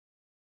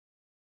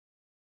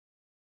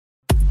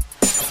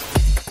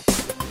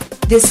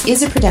This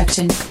is a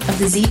production of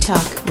the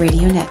Z-Talk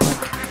Radio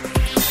Network.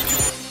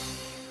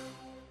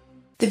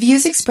 The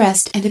views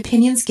expressed and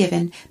opinions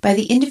given by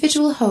the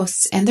individual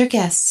hosts and their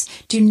guests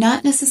do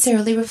not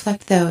necessarily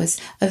reflect those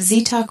of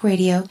Z-Talk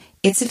Radio,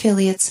 its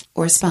affiliates,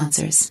 or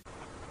sponsors.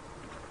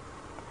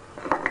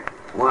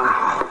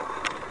 Wow.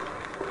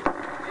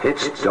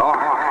 It's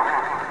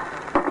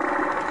dark.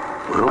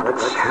 Well,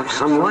 let's have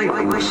some light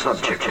on the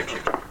subject.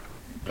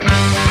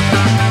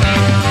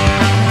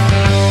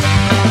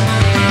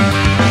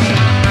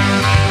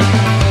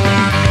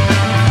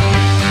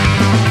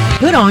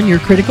 Put on your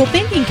critical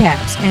thinking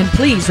caps and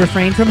please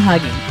refrain from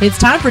hugging. It's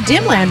time for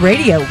Dimland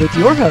Radio with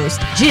your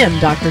host, Jim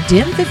Dr.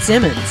 Dim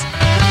Fitzsimmons.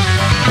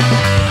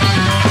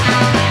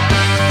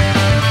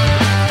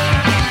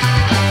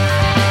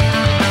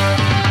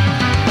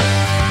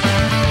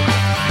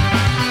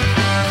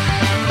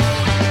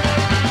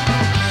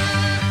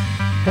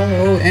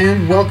 Hello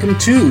and welcome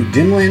to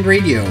Dimland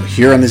Radio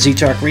here on the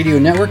Z-Talk Radio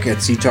Network at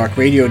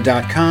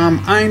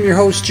ztalkradio.com. I'm your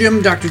host,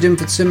 Jim Dr. Dim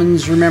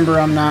Fitzsimmons. Remember,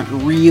 I'm not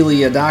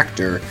really a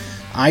doctor.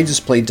 I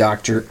just play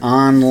doctor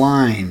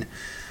online.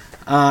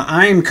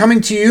 I'm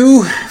coming to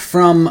you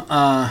from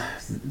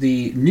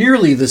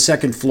nearly the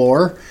second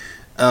floor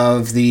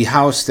of the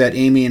house that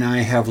Amy and I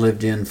have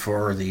lived in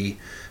for the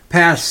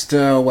past,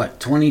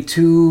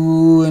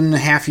 22 and a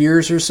half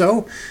years or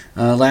so.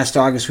 Last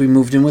August we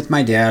moved in with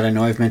my dad. I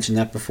know I've mentioned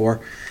that before.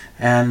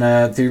 And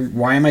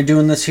why am I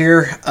doing this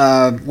here?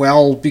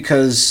 Well,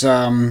 because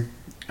I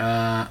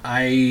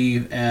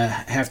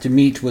have to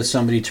meet with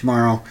somebody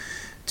tomorrow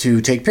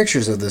to take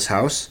pictures of this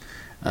house,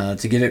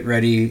 to get it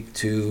ready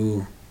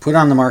to put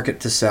on the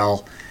market to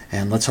sell.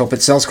 And let's hope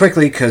it sells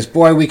quickly, because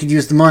boy, we could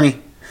use the money.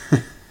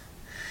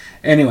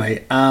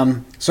 Anyway,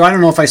 so I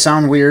don't know if I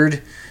sound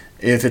weird,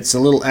 if it's a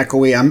little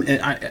echoey.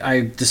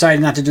 I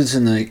decided not to do this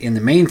in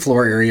the main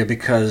floor area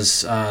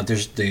because it's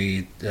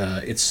a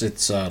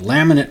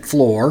laminate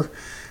floor.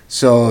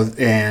 So,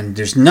 and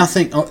there's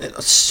nothing,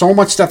 so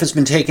much stuff has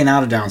been taken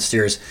out of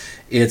downstairs.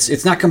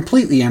 It's not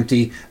completely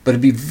empty, but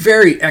it'd be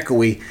very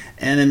echoey.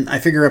 And then I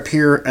figure up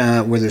here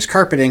where there's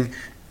carpeting,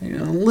 a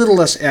little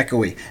less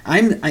echoey.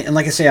 And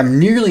like I say, I'm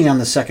nearly on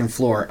the second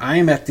floor. I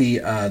am at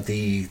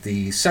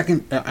the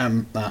second,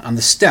 on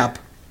the step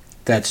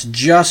that's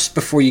just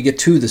before you get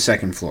to the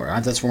second floor.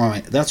 That's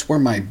where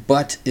my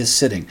butt is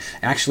sitting.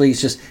 Actually,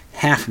 it's just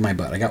half of my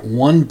butt. I got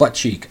one butt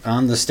cheek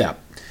on the step.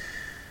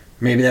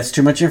 Maybe that's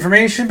too much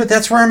information, but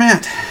that's where I'm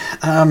at.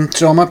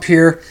 So I'm up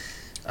here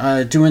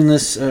doing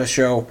this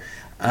show.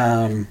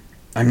 I'm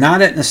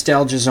not at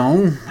Nostalgia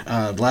Zone.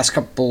 The last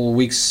couple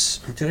weeks,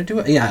 did I do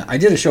it? Yeah, I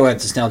did a show at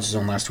Nostalgia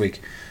Zone last week.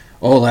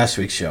 Oh, last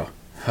week's show.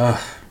 Oh,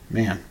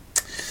 man.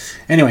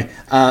 Anyway,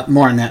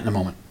 more on that in a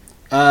moment.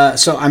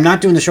 So I'm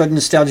not doing the show at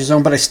Nostalgia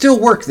Zone, but I still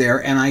work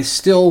there, and I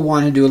still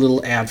want to do a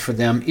little ad for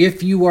them.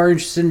 If you are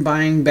interested in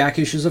buying back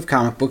issues of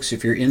comic books,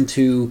 if you're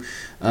into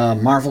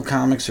Marvel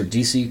Comics or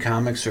DC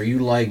Comics, or you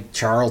like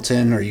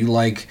Charlton, or you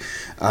like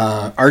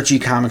Archie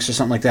Comics or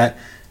something like that,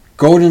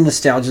 go to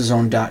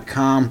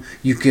nostalgiazone.com.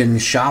 You can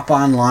shop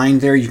online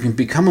there. You can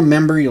become a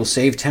member. You'll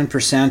save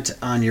 10%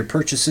 on your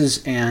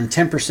purchases, and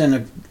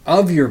 10%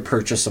 of your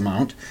purchase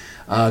amount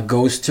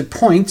goes to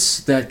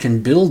points that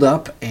can build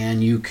up,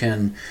 and you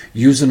can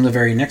use them the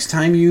very next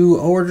time you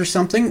order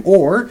something,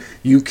 or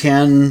you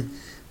can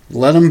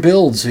let them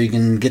build so you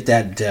can get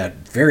that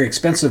very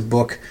expensive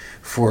book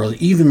for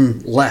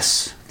even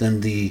less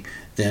than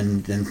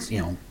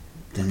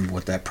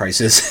what that price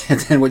is,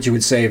 and then what you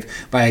would save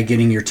by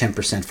getting your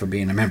 10% for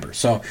being a member.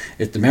 So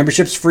if the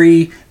membership's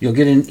free, you'll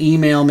get an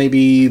email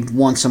maybe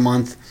once a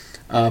month.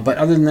 But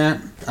other than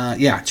that,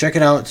 check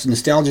it out. It's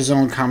Nostalgia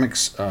Zone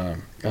Comics,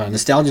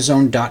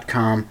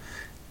 nostalgiazone.com.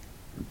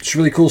 It's a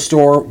really cool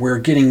store. We're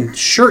getting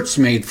shirts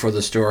made for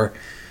the store,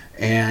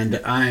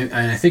 and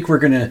I think we're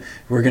gonna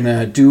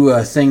do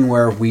a thing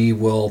where we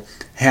will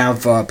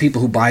have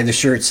people who buy the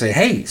shirt say,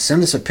 "Hey,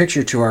 send us a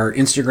picture to our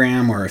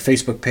Instagram or our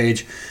Facebook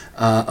page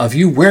of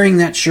you wearing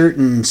that shirt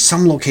in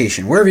some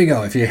location, wherever you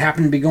go. If you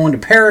happen to be going to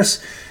Paris,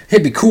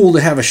 it'd be cool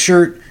to have a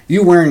shirt."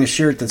 You wearing a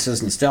shirt that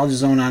says Nostalgia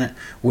Zone on it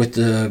with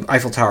the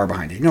Eiffel Tower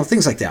behind it.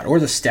 Things like that. Or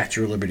the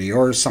Statue of Liberty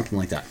or something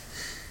like that.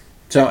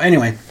 So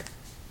anyway,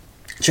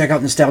 check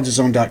out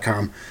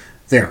nostalgiazone.com.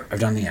 There,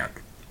 I've done the ad.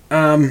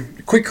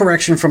 Quick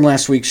correction from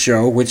last week's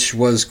show, which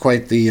was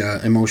quite the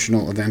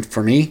emotional event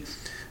for me.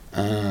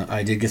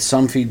 I did get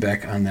some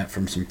feedback on that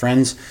from some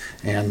friends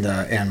and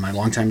my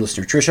longtime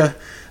listener Trisha,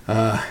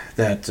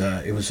 that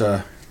it was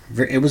a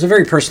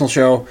very personal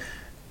show.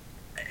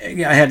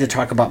 I had to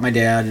talk about my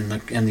dad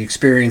and the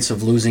experience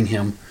of losing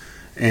him,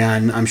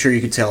 and I'm sure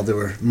you could tell there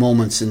were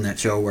moments in that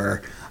show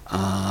where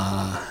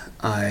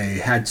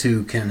I had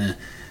to kind of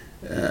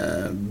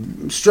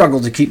struggle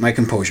to keep my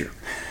composure.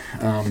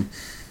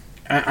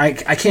 I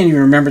can't even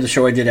remember the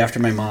show I did after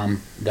my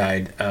mom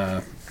died,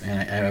 and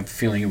I have a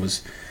feeling it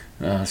was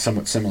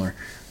somewhat similar.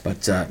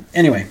 But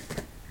anyway,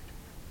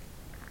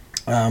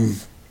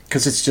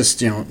 because it's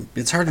just,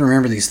 it's hard to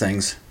remember these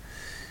things.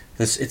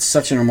 It's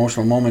such an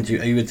emotional moment.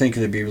 You would think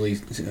it'd be really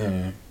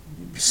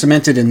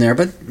cemented in there,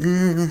 but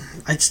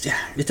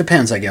it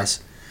depends, I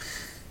guess.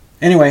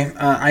 Anyway,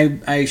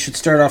 I should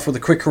start off with a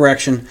quick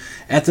correction.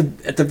 At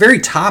the very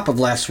top of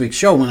last week's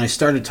show, when I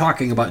started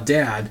talking about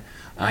Dad,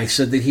 I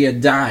said that he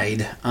had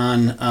died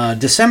on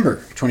December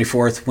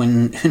 24th,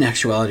 when in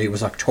actuality it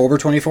was October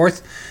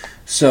 24th.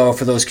 So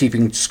for those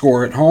keeping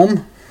score at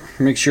home,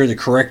 make sure to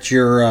correct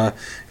your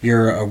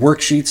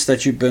worksheets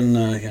that you've been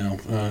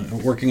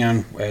working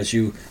on as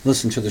you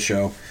listen to the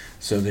show,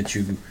 so that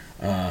you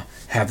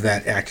have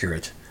that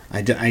accurate.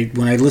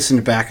 When I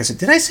listened back, I said,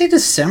 did I say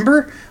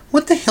December?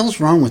 What the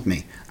hell's wrong with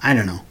me? I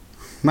don't know.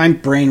 My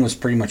brain was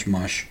pretty much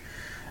mush.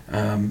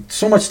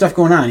 So much stuff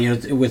going on,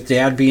 with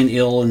Dad being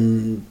ill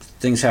and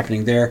things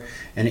happening there,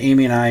 and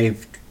Amy and I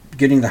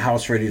getting the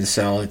house ready to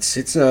sell.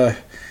 It's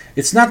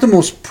not the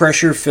most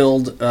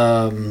pressure-filled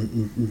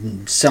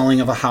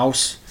selling of a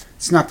house.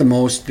 It's not the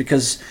most,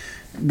 because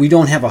we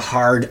don't have a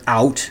hard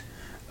out,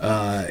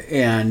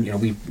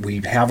 and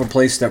we have a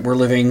place that we're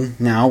living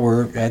now.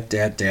 We're at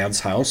Dad's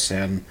house,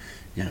 and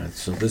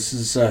so this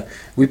is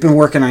we've been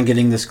working on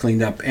getting this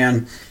cleaned up.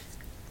 And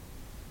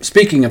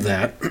speaking of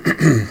that,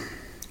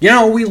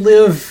 we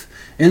live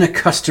in a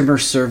customer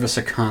service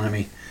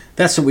economy.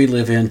 That's what we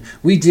live in.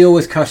 We deal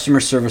with customer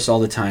service all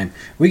the time.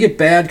 We get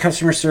bad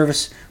customer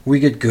service. We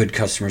get good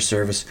customer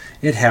service.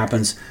 It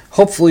happens.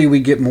 Hopefully we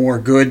get more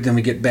good than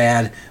we get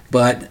bad.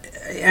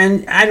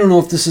 And I don't know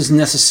if this is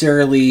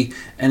necessarily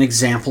an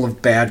example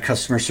of bad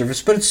customer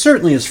service, but it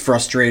certainly is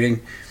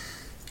frustrating.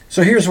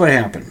 So here's what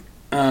happened.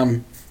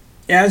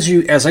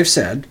 As I've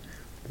said,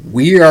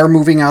 we are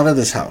moving out of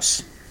this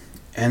house.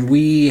 And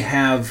we've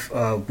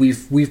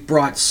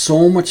brought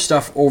so much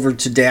stuff over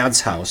to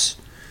Dad's house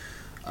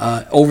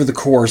over the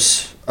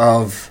course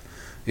of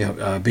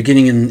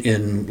beginning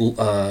in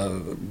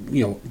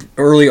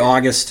early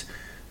August,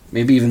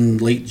 maybe even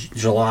late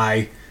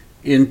July,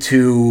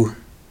 into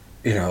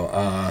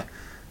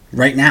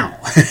right now.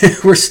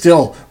 we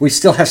still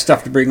have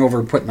stuff to bring over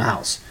and put in the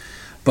house,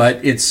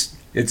 but it's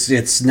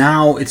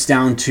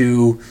down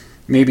to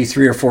maybe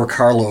 3 or 4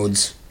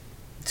 carloads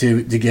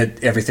to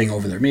get everything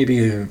over there.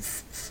 Maybe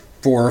 4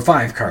 or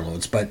 5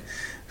 carloads, but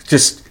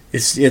just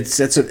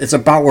it's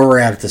about where we're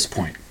at this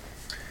point.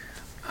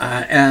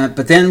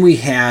 But then we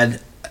had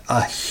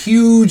a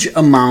huge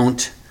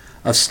amount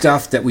of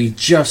stuff that we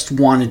just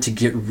wanted to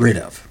get rid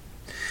of,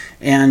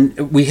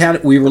 and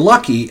we were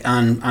lucky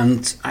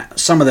on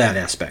some of that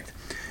aspect.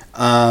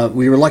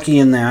 We were lucky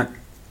in that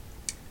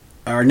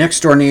our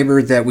next door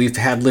neighbor that we've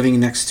had living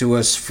next to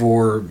us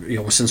for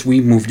since we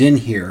moved in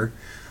here,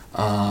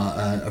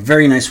 a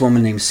very nice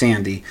woman named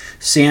Sandy.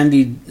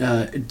 Sandy,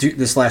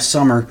 this last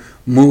summer,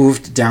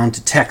 moved down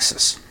to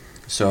Texas.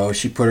 So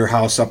she put her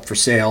house up for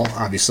sale,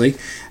 obviously,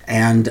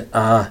 and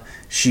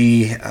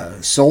she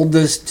sold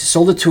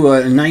it to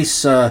a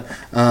nice fellow,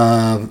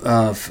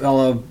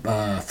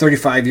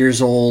 35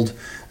 years old,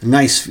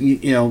 nice,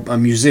 a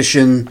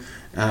musician,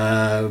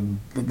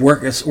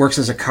 works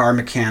as a car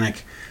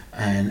mechanic,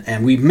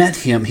 and we met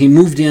him. He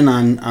moved in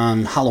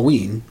on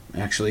Halloween,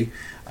 actually,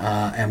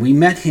 and we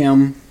met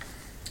him.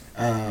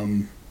 A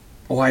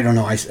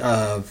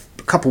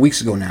couple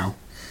weeks ago now.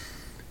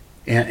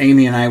 And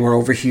Amy and I were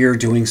over here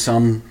doing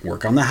some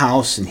work on the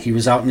house, and he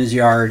was out in his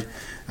yard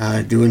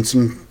doing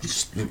some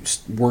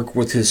work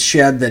with his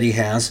shed that he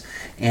has.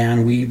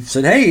 And we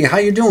said, "Hey, how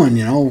you doing?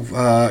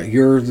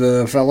 You're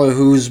the fellow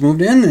who's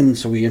moved in." And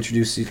so we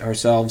introduced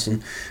ourselves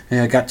and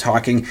got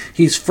talking.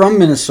 He's from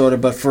Minnesota,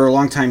 but for a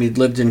long time he'd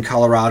lived in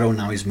Colorado, and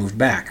now he's moved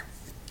back.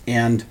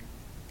 And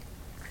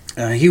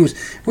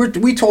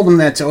we told him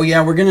that,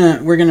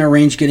 we're gonna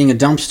arrange getting a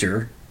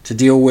dumpster to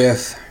deal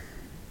with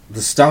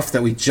the stuff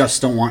that we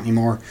just don't want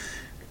anymore.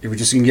 We're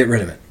just gonna get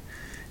rid of it.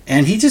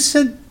 And he just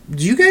said,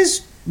 do you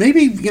guys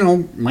maybe,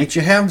 might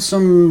you have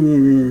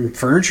some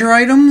furniture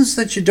items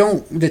that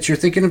you're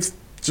thinking of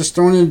just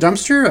throwing in a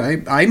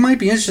dumpster? I might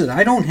be interested.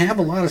 I don't have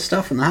a lot of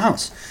stuff in the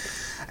house.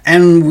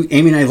 And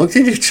Amy and I looked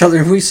at each other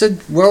and we said,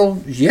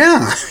 well,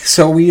 yeah.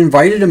 So we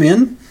invited him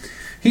in.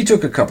 He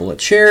took a couple of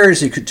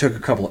chairs. He took a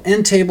couple of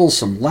end tables,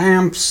 some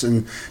lamps,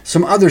 and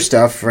some other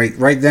stuff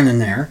right then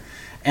and there.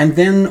 And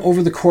then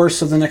over the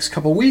course of the next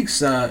couple of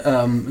weeks, I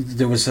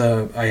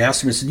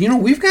asked him, I said,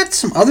 we've got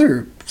some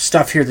other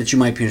stuff here that you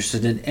might be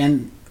interested in.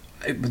 And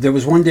there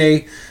was one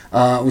day,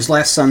 it was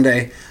last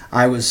Sunday,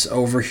 I was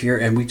over here,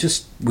 and we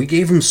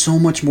gave him so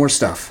much more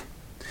stuff.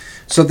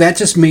 So that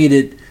just made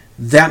it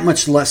that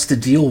much less to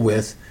deal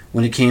with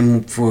when it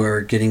came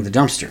for getting the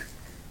dumpster.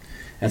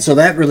 And so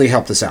that really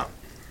helped us out.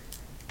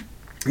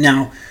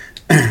 Now,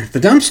 the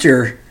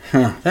dumpster,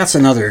 that's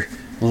another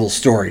little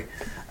story.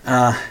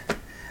 Let's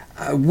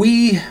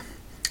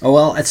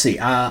see.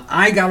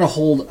 I got a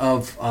hold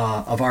of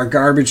our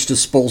garbage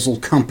disposal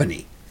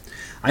company.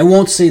 I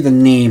won't say the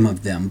name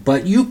of them,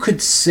 but you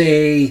could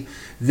say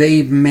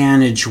they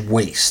manage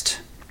waste.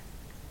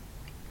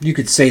 You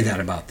could say that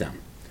about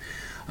them.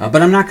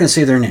 But I'm not going to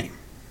say their name.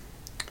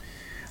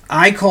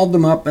 I called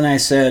them up and I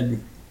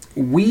said,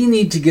 we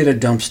need to get a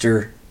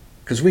dumpster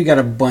because we got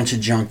a bunch of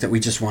junk that we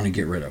just want to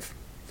get rid of.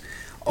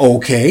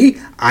 Okay,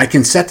 I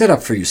can set that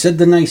up for you, said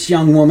the nice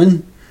young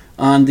woman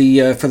on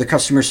the for the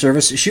customer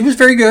service. She was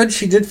very good.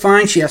 She did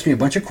fine. She asked me a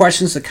bunch of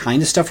questions, the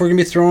kind of stuff we're going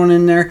to be throwing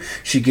in there.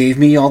 She gave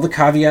me all the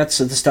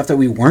caveats of the stuff that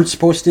we weren't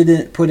supposed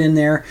to put in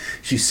there.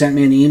 She sent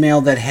me an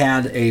email that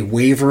had a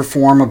waiver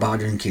form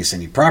about it in case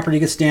any property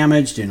gets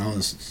damaged,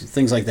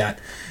 things like that,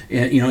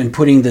 in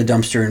putting the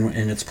dumpster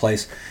in its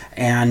place.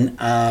 And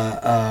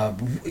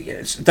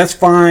that's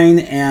fine.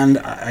 And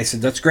I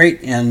said, that's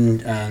great.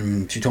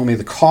 And she told me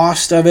the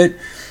cost of it.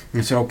 And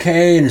I said,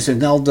 okay. And I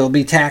said, there'll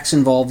be tax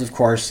involved, of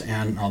course,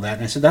 and all that.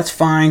 And I said, that's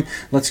fine.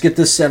 Let's get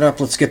this set up.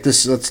 Let's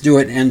do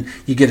it. And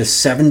you get a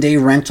 7-day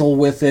rental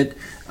with it.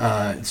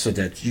 So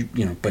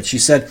that, but she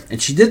said,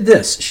 and she did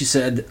this. She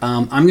said,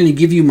 I'm going to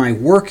give you my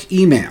work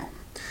email,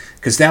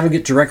 because that'll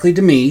get directly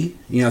to me.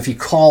 If you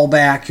call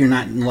back, you're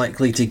not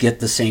likely to get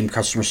the same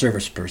customer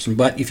service person.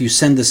 But if you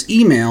send this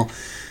email,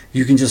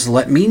 you can just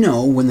let me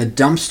know when the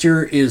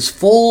dumpster is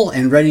full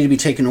and ready to be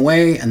taken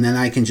away, and then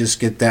I can just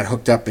get that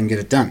hooked up and get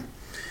it done.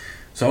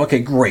 So, okay,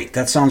 great.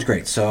 That sounds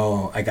great.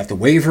 So I got the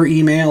waiver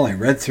email. I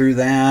read through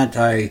that.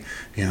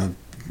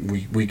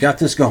 We got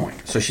this going.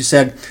 So she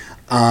said,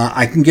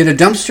 I can get a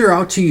dumpster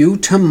out to you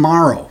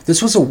tomorrow.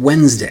 This was a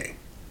Wednesday.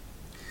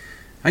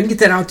 I can get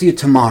that out to you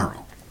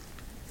tomorrow.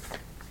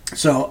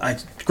 So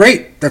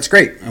great, that's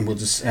great.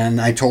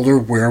 And I told her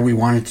where we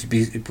wanted to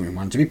be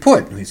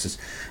put. And he says,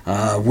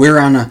 we're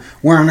on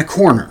a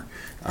corner.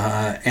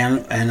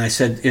 And I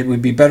said it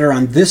would be better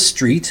on this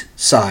street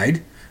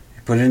side.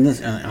 Put it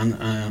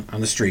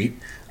on the street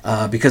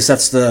because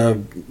that's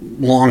the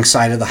long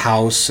side of the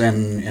house,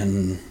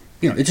 and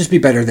it'd just be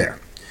better there.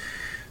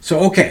 So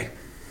okay,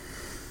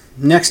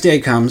 next day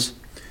comes.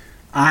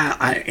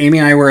 Amy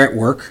and I were at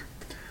work.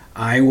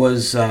 I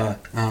was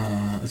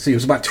let's see, it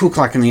was about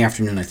 2:00 in the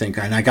afternoon, I think,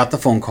 and I got the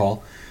phone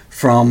call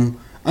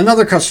from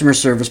another customer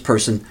service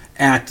person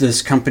at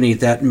this company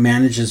that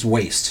manages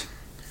waste,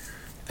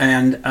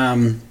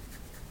 and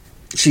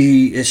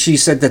She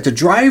said that the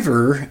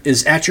driver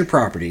is at your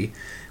property,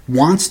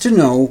 wants to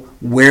know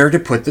where to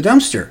put the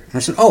dumpster. And I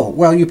said, oh,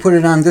 well, you put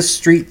it on this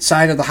street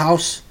side of the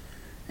house?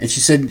 And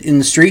she said, in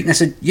the street? And I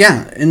said,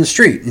 yeah, in the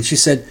street. And she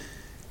said,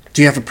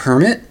 do you have a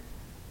permit?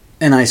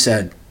 And I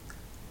said,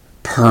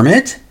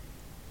 permit?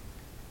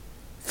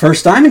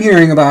 First I'm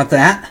hearing about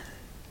that.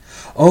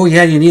 Oh,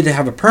 yeah, you need to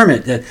have a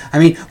permit.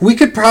 We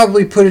could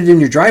probably put it in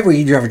your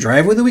driveway. Do you have a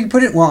driveway that we can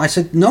put it? Well, I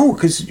said, no,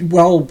 because,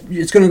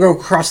 it's going to go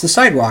across the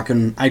sidewalk,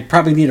 and I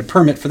probably need a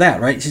permit for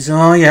that, right? She said,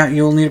 oh, yeah,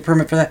 you'll need a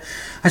permit for that.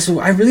 I said,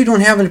 well, I really don't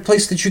have a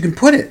place that you can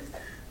put it,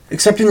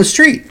 except in the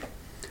street.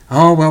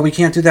 Oh, well, we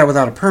can't do that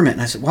without a permit.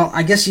 And I said, well,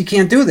 I guess you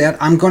can't do that.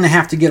 I'm going to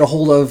have to get a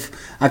hold of,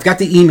 I've got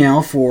the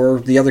email for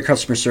the other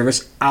customer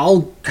service.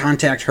 I'll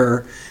contact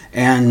her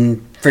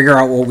and figure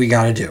out what we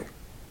got to do.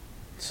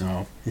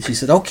 So, and she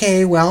said,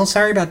 okay, well,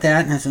 sorry about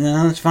that. And I said,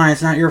 no, that's fine.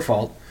 It's not your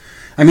fault.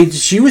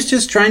 She was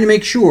just trying to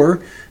make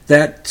sure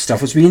that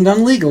stuff was being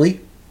done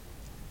legally.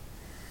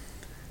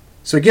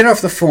 So I get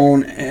off the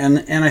phone,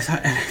 and I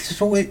thought,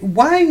 well, wait,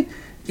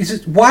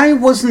 why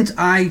wasn't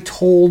I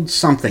told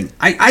something?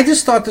 I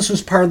just thought this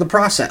was part of the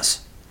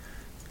process.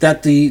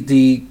 That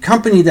the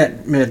company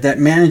that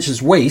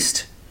manages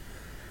waste,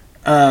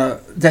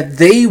 that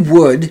they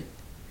would,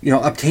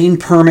 obtain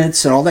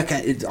permits and all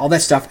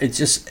that stuff. It's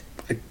just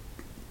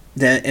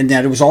that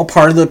it was all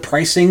part of the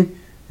pricing,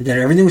 that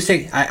everything was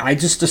taken. I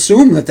just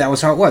assumed that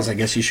was how it was. I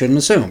guess you shouldn't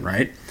assume,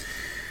 right?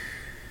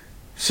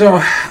 So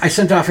I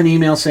sent off an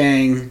email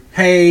saying,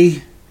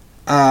 hey,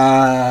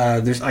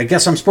 I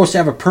guess I'm supposed to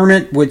have a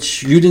permit,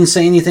 which you didn't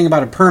say anything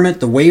about a permit.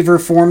 The waiver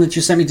form that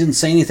you sent me didn't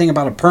say anything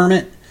about a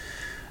permit.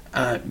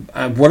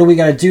 What do we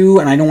got to do?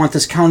 And I don't want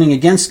this counting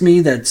against me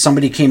that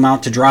somebody came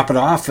out to drop it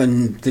off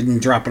and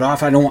didn't drop it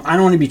off. I don't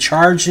want to be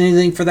charged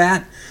anything for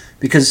that,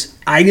 because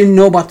I didn't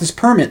know about this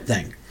permit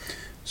thing.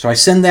 So I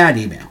send that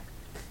email,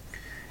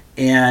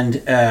 and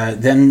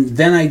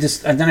then I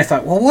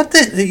thought, well, what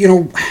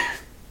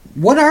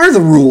are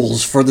the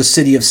rules for the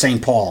city of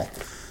St. Paul?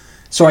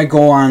 So I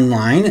go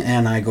online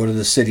and I go to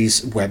the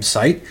city's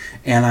website,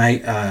 and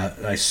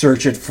I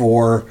search it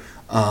for.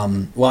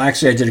 I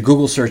did a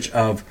Google search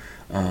of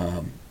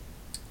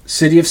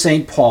City of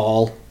St.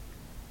 Paul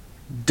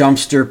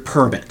dumpster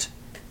permit,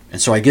 and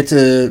so I get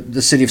to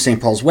the City of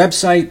St. Paul's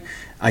website.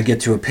 I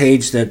get to a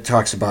page that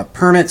talks about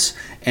permits,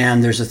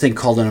 and there's a thing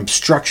called an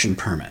obstruction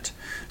permit.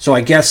 So I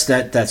guess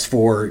that's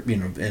for,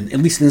 and at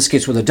least in this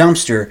case with a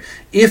dumpster,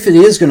 if it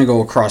is going to go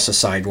across a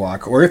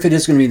sidewalk, or if it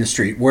is going to be in the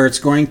street where it's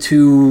going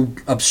to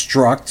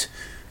obstruct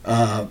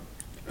car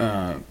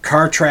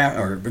traffic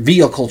or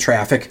vehicle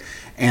traffic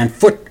and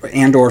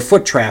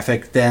foot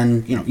traffic,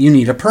 then you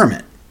need a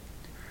permit.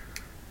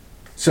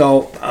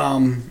 So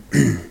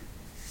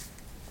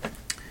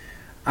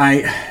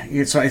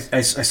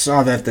I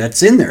saw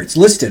that's in there. It's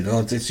listed.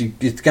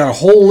 It's got a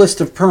whole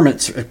list of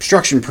permits,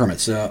 obstruction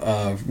permits,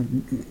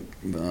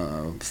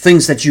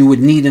 things that you would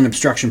need an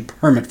obstruction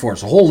permit for.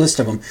 It's a whole list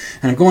of them.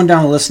 And I'm going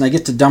down the list, and I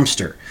get to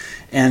dumpster.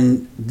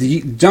 And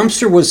the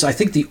dumpster was, I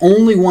think, the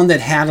only one that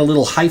had a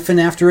little hyphen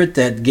after it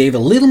that gave a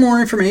little more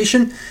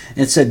information.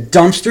 It said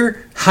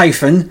dumpster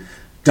hyphen.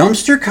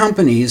 Dumpster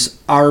companies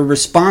are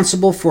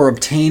responsible for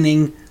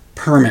obtaining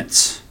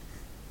permits.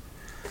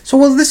 So,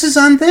 well, this is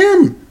on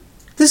them.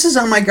 This is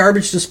on my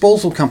garbage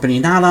disposal company,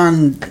 not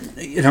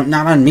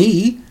on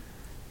me.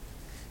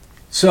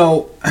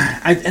 So,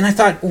 I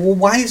thought, well,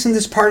 why isn't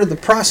this part of the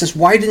process?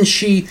 Why didn't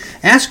she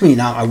ask me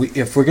now?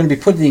 If we're going to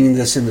be putting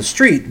this in the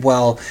street,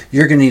 well,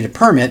 you're going to need a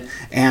permit,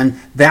 and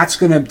that's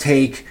going to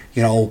take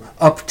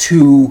up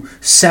to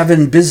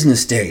 7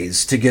 business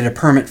days to get a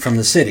permit from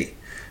the city.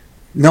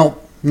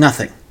 Nope,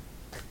 nothing.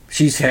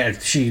 She had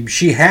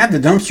the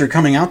dumpster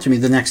coming out to me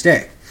the next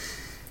day.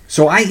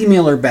 So I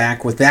email her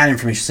back with that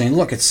information saying,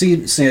 look, the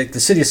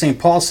city of St.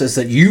 Paul says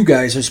that you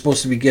guys are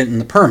supposed to be getting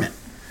the permit.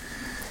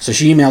 So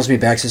she emails me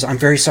back, says, I'm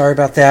very sorry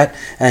about that.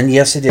 And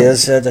yes, it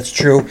is. That's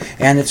true.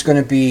 And it's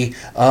going to be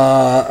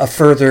a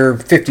further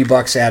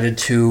 $50 added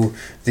to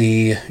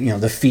the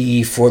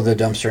fee for the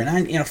dumpster.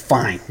 And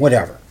fine,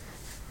 whatever.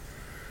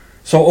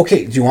 So,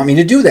 okay, do you want me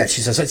to do that?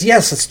 She says,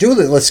 yes, let's do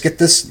it. Let's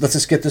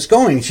just get this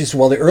going. She says,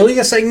 well, the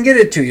earliest I can get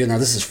it to you, now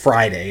this is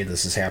Friday,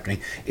 this is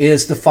happening,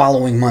 is the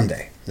following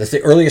Monday. That's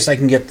the earliest I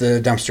can get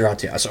the dumpster out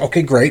to you. I said,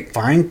 okay, great,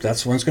 fine,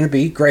 that's when it's going to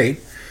be,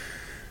 great.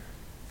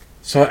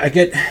 So I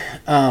get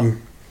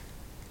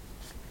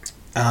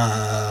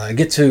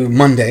to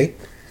Monday,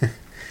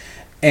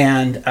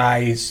 and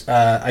I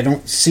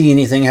don't see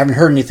anything, I haven't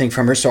heard anything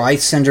from her, so I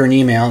send her an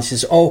email, and she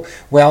says, oh,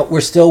 well, we're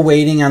still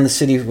waiting on the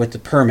city with the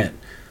permit.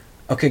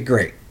 Okay,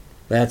 great.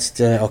 That's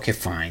okay,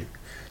 fine.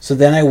 So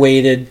then I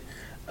waited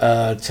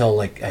till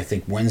I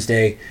think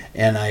Wednesday,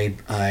 and I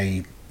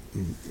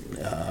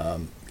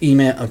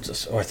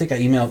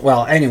emailed.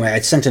 Well, anyway, I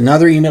sent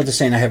another email to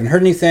saying I haven't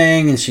heard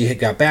anything, and she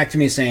got back to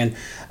me saying,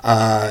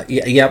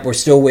 "Yep, we're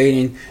still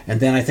waiting." And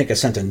then I think I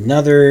sent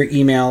another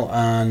email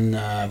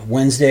on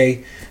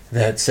Wednesday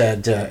that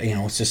said,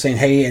 it's just saying,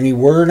 "Hey, any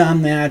word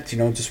on that?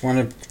 Just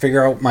want to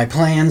figure out my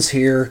plans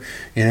here.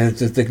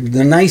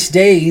 The nice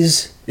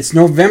days. It's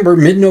November,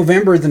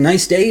 mid-November. The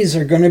nice days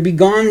are going to be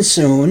gone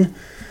soon.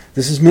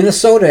 This is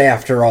Minnesota,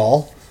 after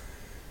all."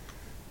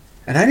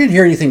 And I didn't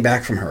hear anything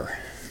back from her.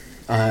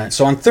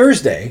 So on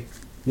Thursday,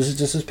 this is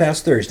just this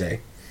past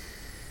Thursday,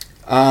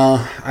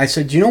 I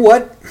said, you know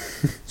what?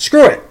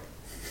 Screw it.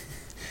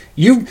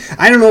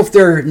 I don't know if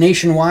they're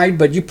nationwide,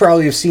 but you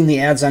probably have seen the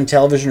ads on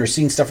television or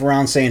seen stuff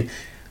around saying,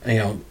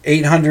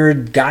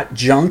 800 got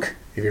junk.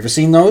 Have you ever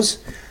seen those?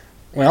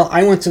 Well,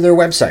 I went to their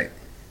website.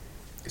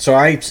 So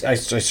I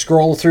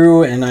scroll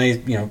through and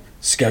I,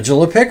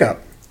 schedule a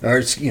pickup.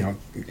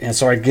 And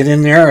so I get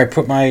in there, I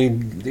put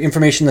the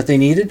information that they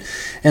needed,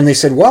 and they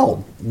said,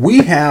 well,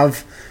 we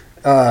have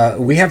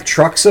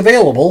trucks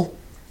available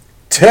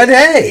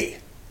today,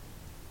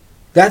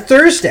 that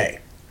Thursday.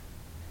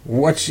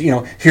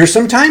 Here's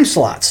some time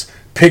slots.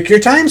 Pick your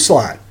time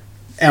slot,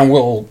 and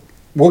we'll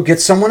get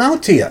someone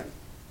out to you.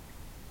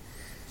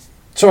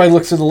 So I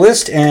looked through the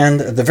list, and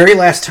the very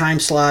last time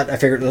slot, I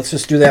figured let's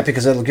just do that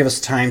because it'll give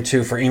us time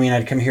for Amy and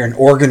I to come here and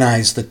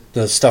organize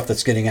the stuff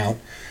that's getting out.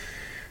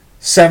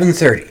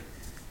 7:30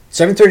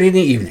 in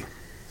the evening.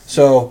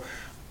 So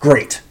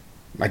great.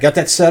 I got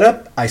that set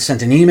up. I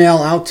sent an email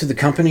out to the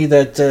company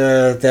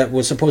that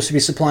was supposed to be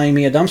supplying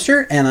me a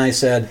dumpster, and I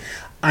said,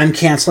 I'm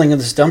canceling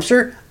this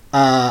dumpster.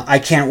 I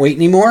can't wait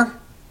anymore.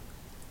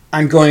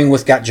 I'm going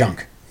with Got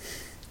Junk.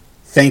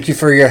 Thank you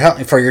for your help,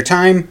 for your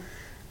time,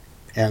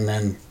 and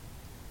then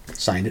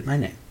signed it my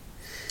name.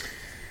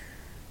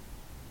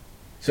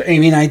 So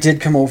Amy and I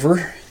did come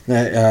over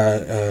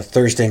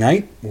Thursday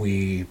night.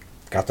 We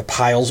got the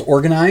piles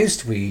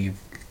organized. We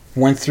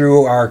went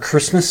through our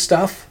Christmas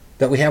stuff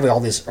that we have with all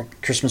these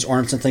Christmas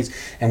ornaments and things,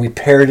 and we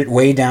pared it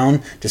way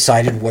down,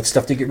 decided what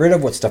stuff to get rid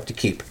of, what stuff to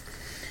keep.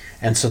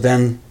 And so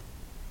then,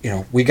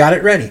 we got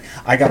it ready.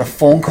 I got a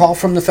phone call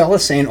from the fella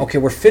saying, okay,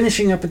 we're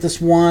finishing up at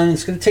this one.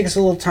 It's going to take us a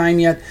little time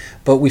yet,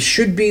 but we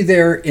should be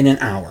there in an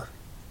hour.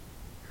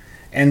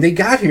 And they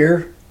got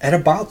here at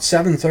about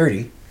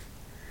 7:30,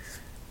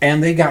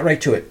 and they got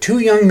right to it. 2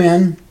 young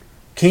men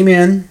came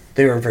in.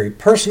 They were very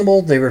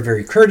personable, they were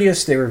very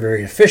courteous, they were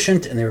very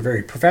efficient, and they were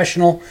very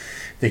professional.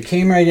 They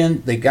came right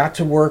in, they got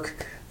to work,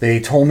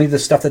 they told me the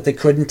stuff that they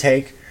couldn't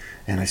take,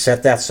 and I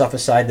set that stuff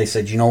aside. They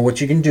said, you know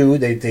what you can do?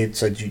 They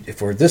said,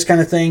 for this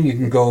kind of thing, you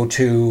can go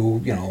to,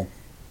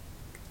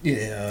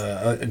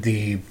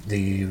 the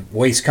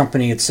waste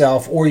company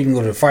itself, or you can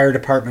go to the fire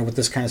department with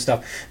this kind of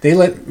stuff. They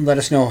let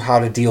us know how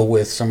to deal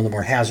with some of the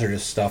more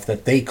hazardous stuff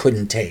that they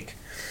couldn't take.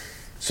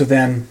 So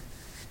then,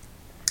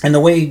 and the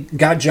way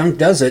Got Junk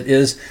does it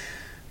is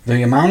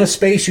the amount of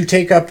space you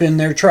take up in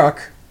their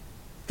truck,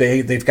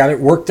 they've got it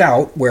worked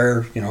out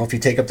where, if you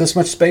take up this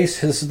much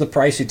space, this is the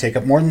price. You take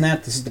up more than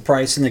that, this is the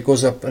price, and it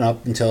goes up and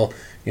up until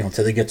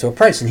they get to a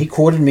price. And he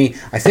quoted me,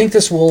 I think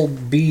this will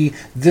be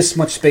this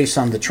much space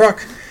on the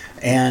truck,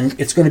 and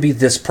it's going to be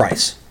this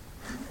price,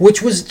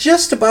 which was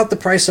just about the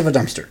price of a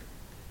dumpster.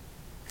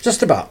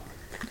 Just about.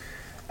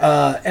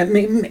 And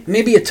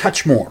maybe a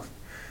touch more.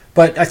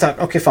 But I thought,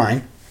 okay,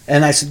 fine.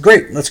 And I said,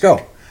 great, let's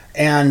go.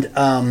 And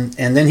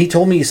then he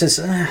told me, he says,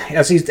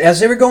 as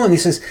they were going, he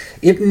says,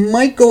 it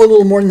might go a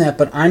little more than that,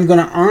 but I'm going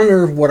to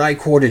honor what I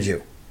quoted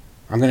you.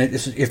 I'm going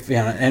to,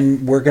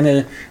 and we're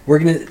going to,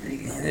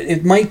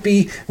 it might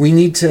be, we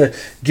need to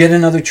get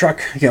another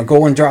truck,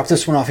 go and drop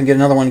this one off and get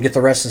another one and get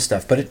the rest of the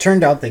stuff. But it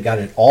turned out they got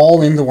it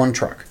all into one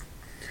truck.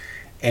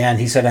 And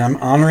he said, I'm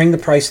honoring the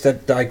price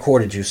that I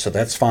quoted you, so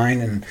that's fine.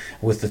 And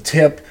with the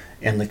tip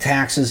and the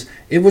taxes,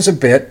 it was a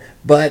bit,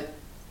 but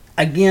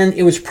again,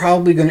 it was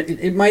probably going to,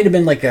 it might have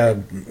been like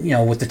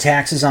with the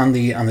taxes on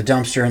the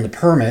dumpster and the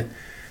permit,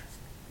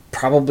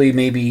 probably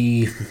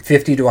maybe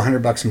 $50 to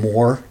 $100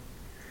 more.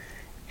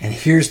 And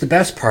here's the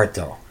best part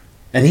though.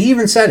 And he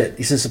even said it.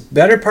 He says, the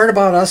better part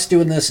about us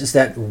doing this is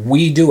that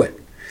we do it.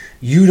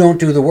 You don't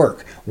do the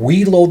work.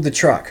 We load the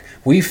truck.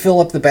 We fill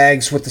up the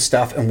bags with the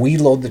stuff and we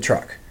load the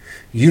truck.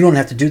 You don't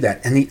have to do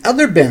that. And the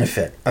other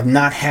benefit of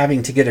not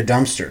having to get a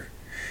dumpster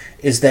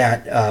is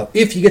that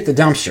if you get the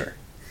dumpster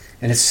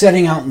and it's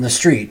sitting out in the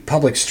street,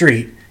 public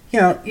street,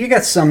 you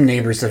got some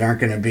neighbors that aren't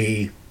going to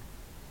be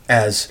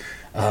as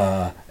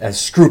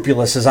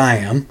scrupulous as I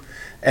am,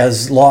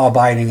 as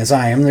law-abiding as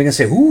I am. They're going to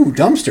say, ooh,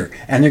 dumpster,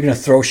 and they're going to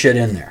throw shit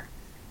in there.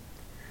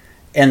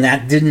 And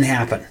that didn't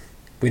happen.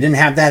 We didn't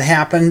have that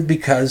happen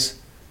because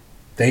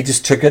they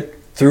just took it,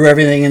 threw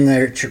everything in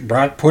their,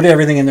 put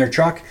everything in their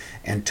truck,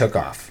 and took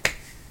off.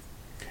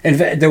 In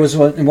fact, there was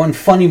one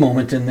funny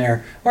moment in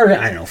there, or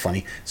I don't know,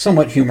 funny,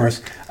 somewhat humorous.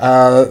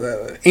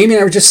 Amy and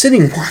I were just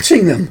sitting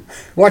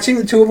watching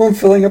the two of them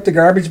filling up the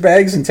garbage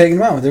bags and taking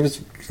them out. There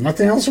was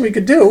nothing else we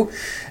could do.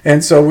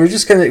 And so we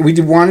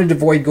wanted to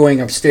avoid going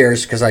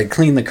upstairs because I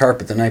cleaned the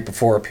carpet the night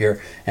before up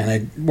here, and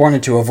I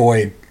wanted to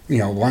avoid,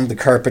 wanted the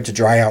carpet to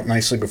dry out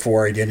nicely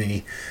before I did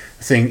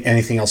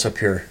anything else up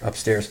here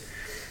upstairs.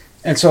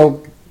 And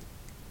so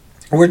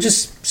we're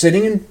just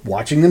sitting and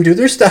watching them do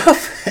their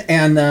stuff,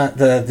 and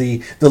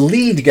the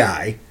lead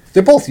guy,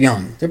 they're both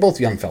young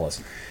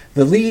fellas.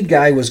 The lead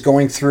guy was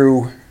going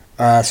through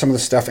some of the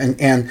stuff,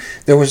 and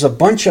there was a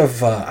bunch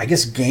of, I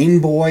guess, Game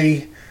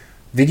Boy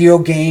video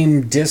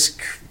game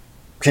disc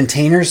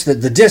containers.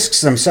 The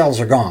discs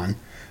themselves are gone,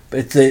 but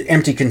it's the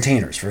empty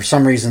containers. For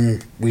some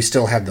reason, we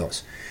still had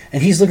those.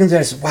 And he's looking at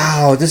us,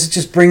 wow, this is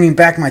just bringing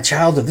back my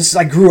childhood.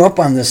 I grew up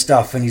on this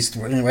stuff. And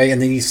and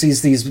then he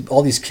sees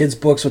all these kids'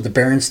 books with the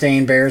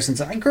Berenstain Bears, and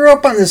says, I grew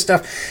up on this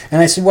stuff.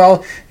 And I said,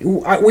 well,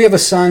 we have a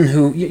son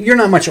who, you're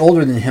not much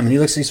older than him. And he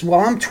looks, and he says, well,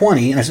 I'm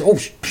 20. And I said, oh,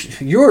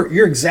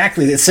 you're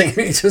exactly the same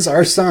age as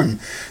our son.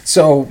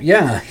 So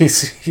yeah,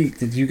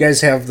 you guys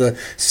have the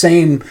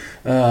same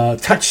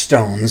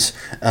touchstones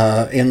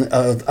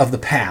of the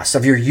past,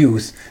 of your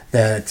youth,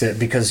 that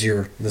because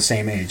you're the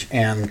same age.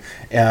 And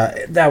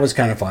that was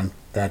kind of fun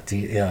that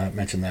he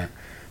mentioned that.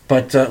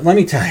 But let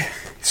me tell you,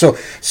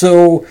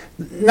 so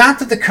not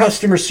that the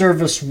customer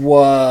service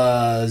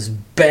was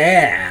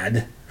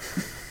bad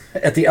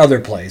at the other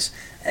place.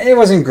 It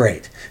wasn't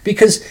great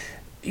because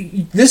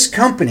this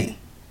company,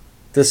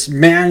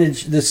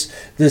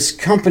 this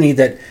company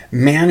that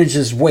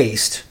manages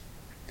waste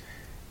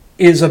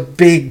is a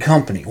big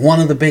company, one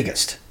of the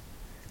biggest.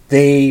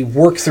 They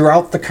work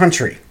throughout the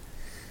country.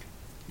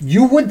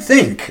 You would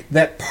think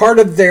that part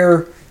of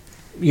their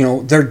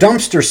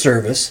dumpster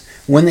service,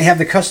 when they have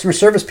the customer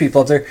service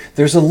people out there,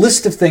 there's a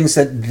list of things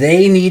that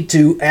they need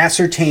to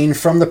ascertain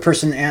from the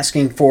person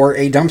asking for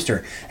a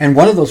dumpster. And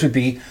one of those would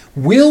be,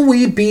 will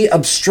we be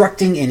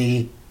obstructing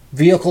any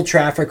vehicle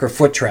traffic or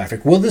foot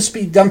traffic? Will this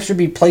dumpster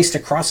be placed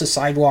across a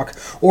sidewalk,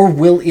 or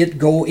will it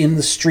go in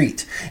the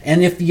street?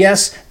 And if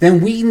yes,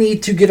 then we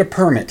need to get a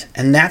permit,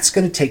 and that's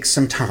going to take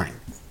some time.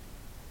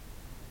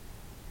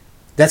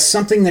 That's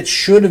something that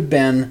should have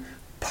been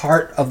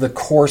part of the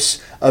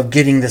course of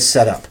getting this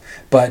set up.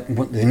 But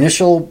the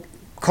initial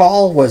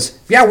call was,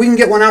 yeah, we can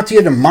get one out to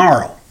you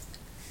tomorrow.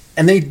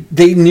 And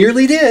they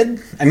nearly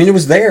did. I mean, it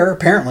was there,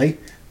 apparently,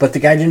 but the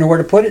guy didn't know where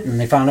to put it, and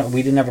they found out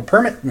we didn't have a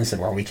permit, and they said,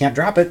 well, we can't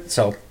drop it.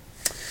 So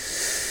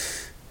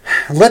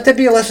let that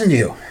be a lesson to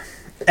you.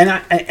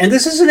 And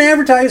this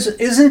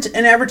isn't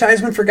an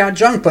advertisement for Got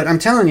Junk, but I'm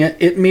telling you,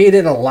 it made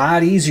it a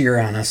lot easier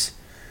on us.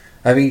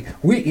 I mean,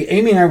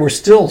 Amy and I were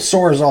still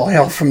sore as all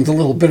hell from the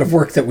little bit of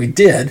work that we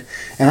did.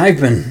 And I've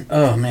been,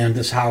 oh man,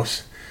 this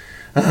house.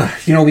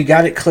 We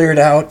got it cleared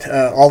out,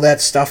 all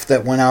that stuff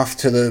that went off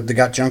to the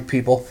Got Junk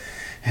people.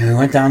 And we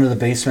went down to the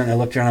basement and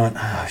I looked around and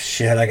I went, oh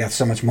shit, I got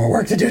so much more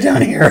work to do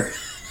down here.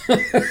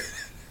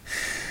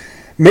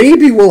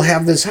 Maybe we'll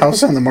have this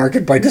house on the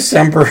market by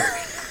December.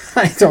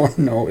 I don't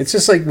know. It's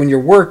just like when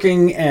you're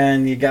working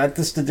and you got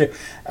this to do.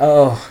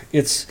 Oh,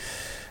 it's...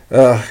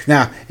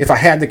 now, if I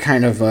had the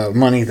kind of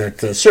money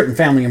that certain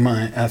family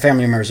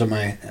members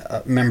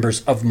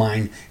of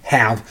mine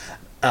have,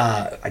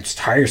 I just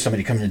hire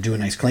somebody to come in and do a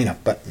nice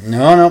cleanup. But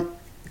no,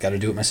 got to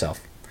do it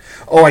myself.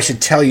 Oh, I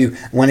should tell you,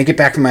 when I get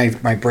back from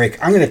my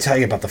break, I'm going to tell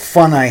you about the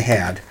fun I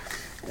had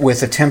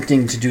with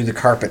attempting to do the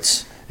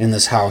carpets in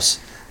this house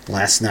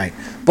last night.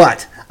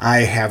 But I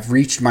have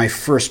reached my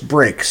first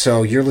break.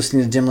 So you're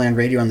listening to Dimland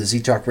Radio on the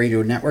Z-Talk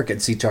Radio Network at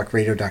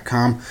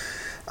ztalkradio.com.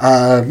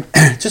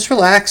 Just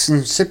relax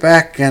and sit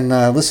back and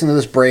listen to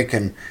this break,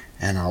 and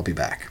I'll be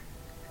back.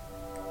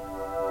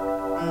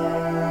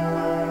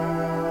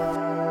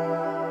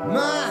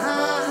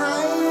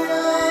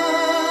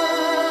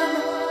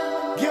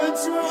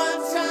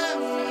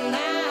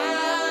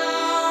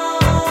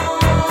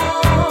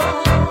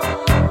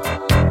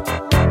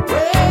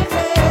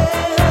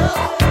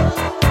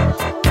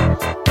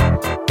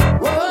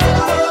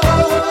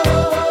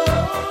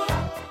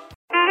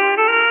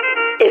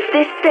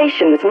 This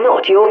station is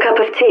not your cup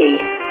of tea.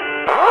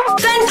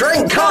 Then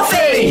drink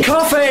coffee!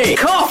 Coffee!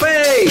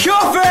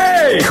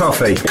 Coffee! Coffee!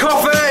 Coffee!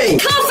 Coffee!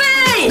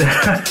 Coffee!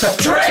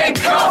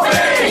 Drink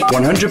coffee!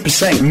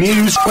 100%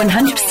 news.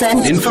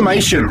 100%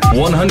 information.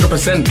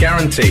 100%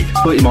 guaranteed.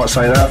 Thought you might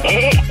say that.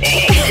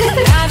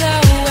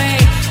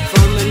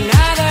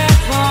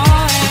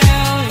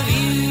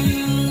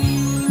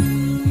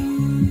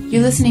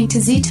 You're listening to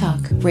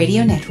Z-Talk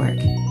Radio Network.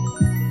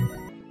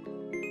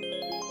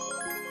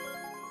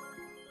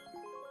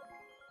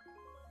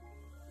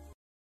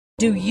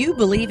 Do you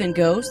believe in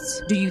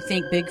ghosts? Do you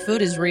think Bigfoot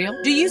is real?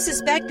 Do you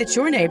suspect that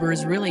your neighbor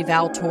is really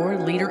Valtor,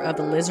 leader of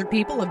the lizard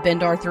people of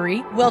Bendar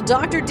 3? Well,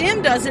 Dr.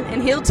 Dim doesn't,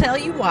 and he'll tell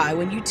you why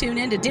when you tune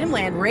in to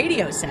Dimland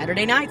Radio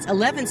Saturday nights,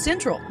 11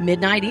 Central,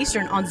 midnight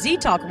Eastern on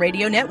Z-Talk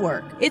Radio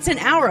Network. It's an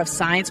hour of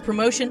science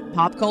promotion,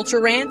 pop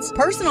culture rants,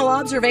 personal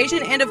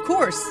observation, and of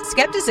course,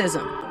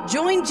 skepticism.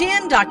 Join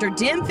Jim, Dr.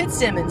 Dim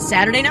Fitzsimmons,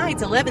 Saturday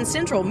nights, 11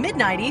 Central,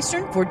 midnight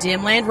Eastern for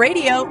Dimland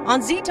Radio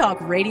on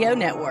Z-Talk Radio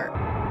Network.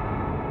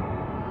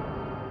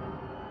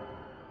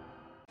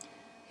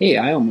 Hey,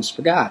 I almost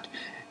forgot.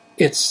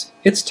 It's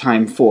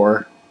time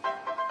for...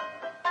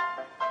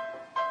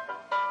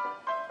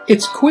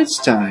 It's quiz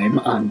time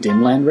on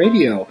Dimland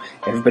Radio.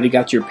 Everybody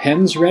got your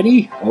pens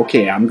ready?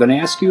 Okay, I'm going to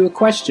ask you a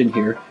question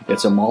here.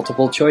 It's a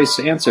multiple choice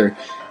answer.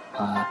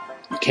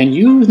 Can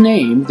you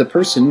name the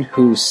person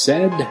who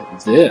said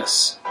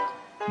this?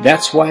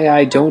 That's why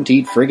I don't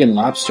eat friggin'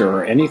 lobster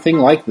or anything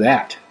like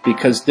that,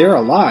 because they're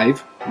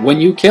alive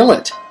when you kill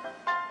it.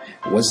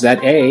 Was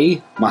that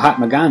A,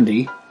 Mahatma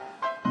Gandhi,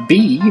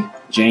 B,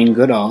 Jane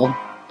Goodall,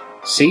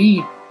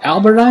 C,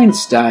 Albert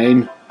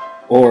Einstein,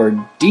 or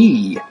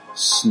D,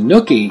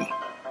 Snooki?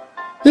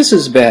 This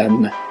has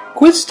been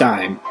Quiz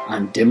Time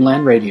on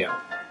Dimland Radio.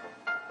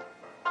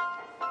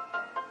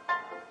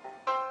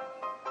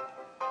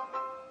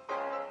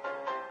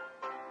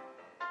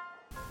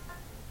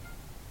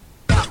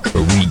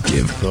 We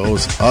give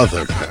those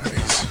other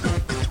guys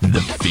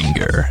the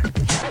finger.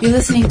 You're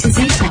listening to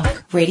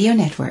Z-Talk Radio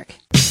Network.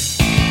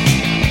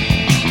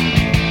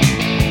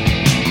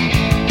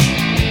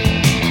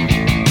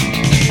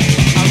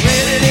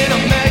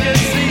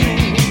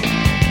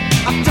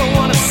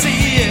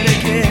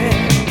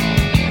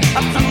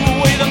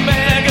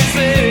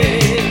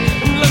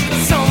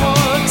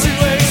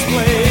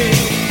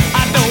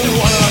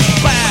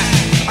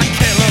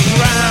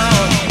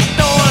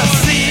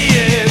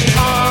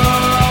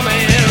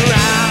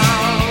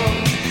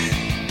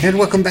 And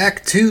welcome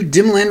back to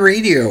Dimland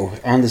Radio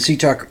on the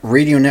Z-Talk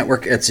Radio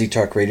Network at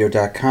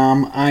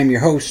ztalkradio.com. I'm your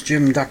host,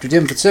 Dr.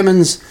 Dim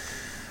Fitzsimmons.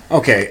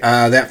 Okay,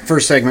 that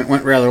first segment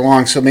went rather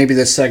long, so maybe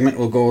this segment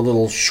will go a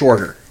little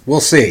shorter.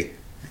 We'll see.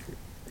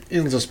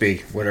 It'll just be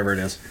whatever it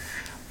is.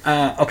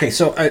 Okay,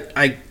 so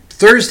I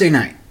Thursday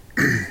night,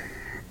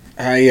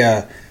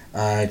 I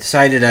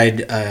decided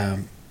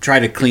I'd try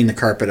to clean the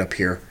carpet up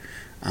here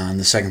on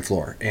the second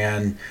floor.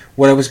 And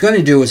what I was going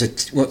to do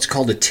was what's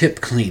called a tip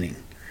cleaning.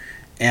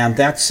 And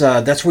that's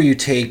where you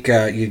take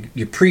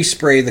you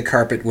pre-spray the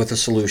carpet with a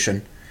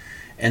solution,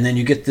 and then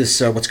you get this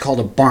what's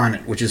called a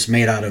bonnet, which is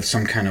made out of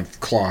some kind of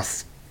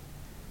cloth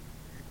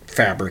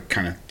fabric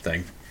kind of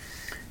thing,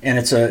 and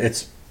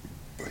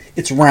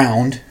it's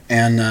round,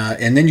 and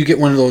then you get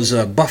one of those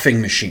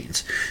buffing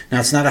machines. Now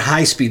it's not a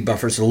high-speed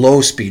buffer; it's a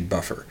low-speed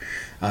buffer.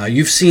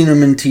 You've seen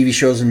them in TV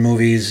shows and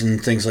movies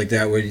and things like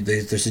that, where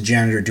there's a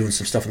janitor doing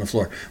some stuff on the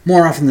floor.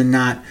 More often than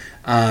not,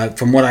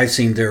 from what I've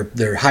seen,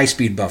 they're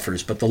high-speed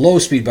buffers, but the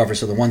low-speed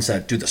buffers are the ones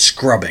that do the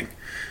scrubbing.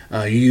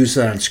 You use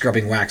that on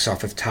scrubbing wax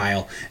off of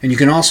tile, and you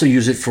can also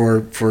use it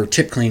for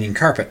tip cleaning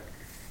carpet.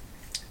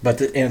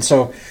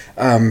 So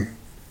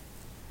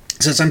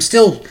since I'm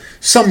still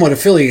somewhat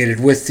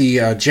affiliated with the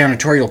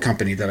janitorial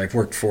company that I've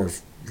worked for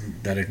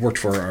I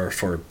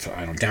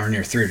don't know, down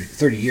near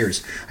 30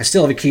 years. I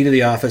still have a key to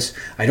the office.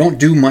 I don't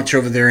do much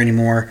over there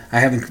anymore. I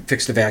haven't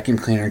fixed a vacuum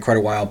cleaner in quite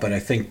a while, but I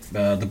think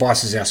the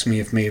boss has asked me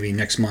if maybe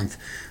next month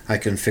I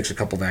can fix a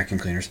couple vacuum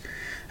cleaners,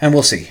 and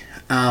we'll see.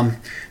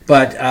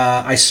 But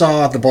I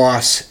saw the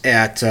boss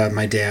at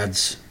my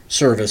dad's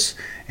service,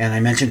 and I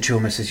mentioned to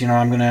him, I says,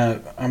 I'm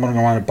gonna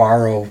want to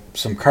borrow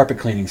some carpet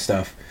cleaning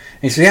stuff.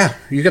 And he said, yeah,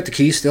 you got the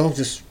key still,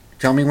 just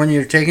tell me when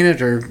you're taking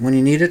it or when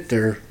you need it,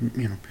 or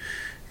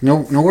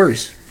no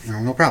worries,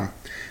 no problem.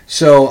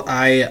 So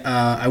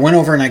I went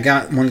over and I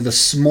got one of the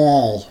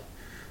small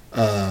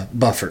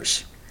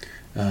buffers.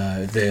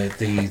 The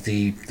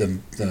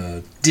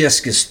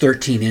disc is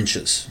 13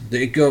 inches.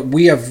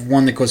 We have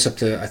one that goes up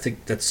to, I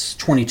think that's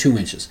 22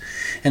 inches.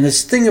 And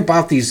this thing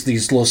about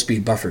these low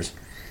speed buffers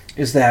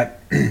is that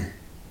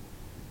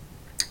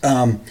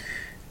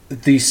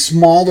the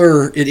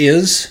smaller it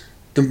is,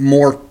 the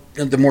more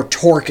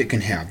torque it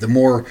can have. The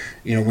more,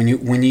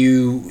 when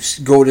you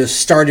go to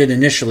start it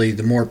initially,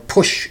 the more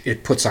push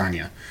it puts on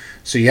you.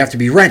 So you have to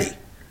be ready.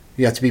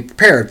 You have to be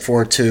prepared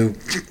for it to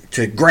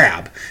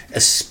grab,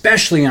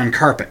 especially on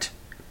carpet.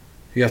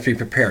 You have to be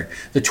prepared.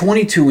 The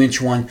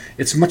 22-inch one,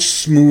 it's much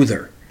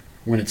smoother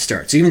when it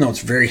starts, even though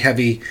it's very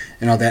heavy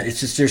and all that.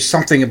 It's just, there's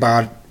something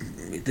about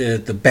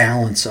the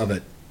balance of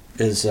it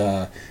is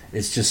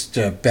just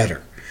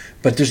better.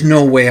 But there's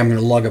no way I'm going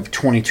to lug a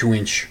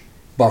 22-inch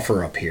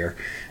buffer up here,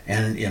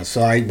 and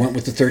so I went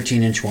with the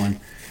 13-inch one,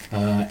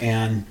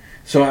 and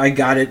so I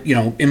got it,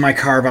 in my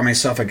car by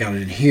myself. I got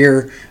it in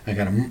here. I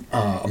got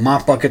a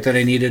mop bucket that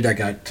I needed. I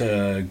got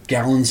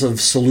gallons of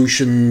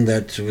solution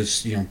that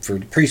was, for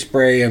the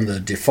pre-spray, and the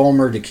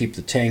defoamer to keep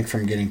the tank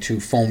from getting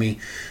too foamy,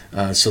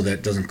 so that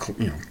it doesn't,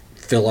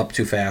 fill up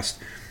too fast.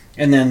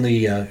 And then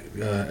the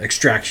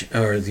extraction,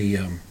 or the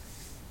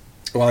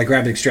I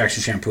grabbed the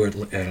extraction shampoo at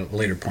a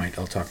later point.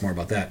 I'll talk more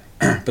about that.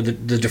 But the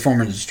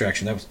defoamer and the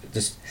extraction, that was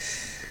just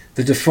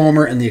the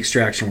defoamer and the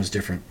extraction was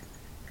different.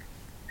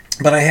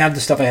 But I had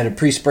the stuff. I had a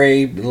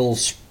pre-spray, a little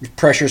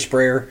pressure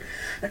sprayer.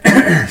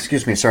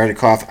 Excuse me, sorry to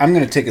cough. I'm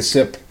going to take a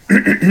sip.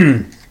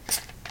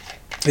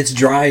 It's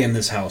dry in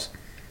this house.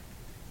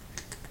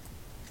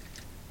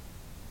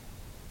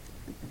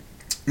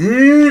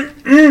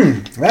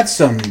 That's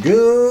some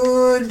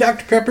good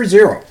Dr. Pepper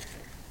Zero.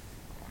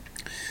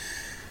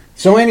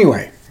 So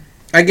anyway,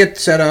 I get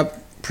set up,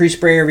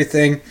 pre-spray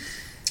everything.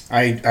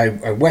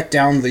 I wet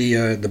down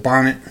the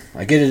bonnet.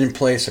 I get it in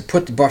place. I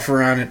put the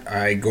buffer on it.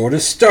 I go to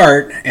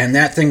start, and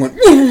that thing went,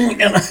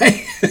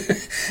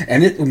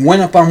 and it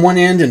went up on one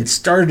end and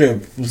started to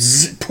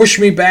push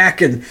me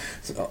back and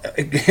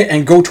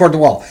go toward the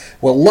wall.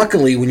 Well,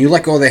 luckily, when you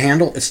let go of the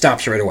handle, it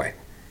stops right away.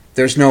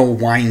 There's no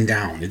wind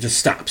down. It just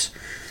stops.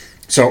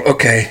 So,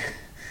 okay.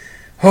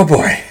 Oh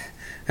boy,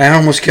 that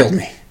almost killed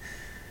me.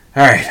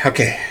 All right,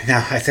 okay.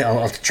 Now I think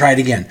I'll try it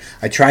again.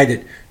 I tried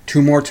it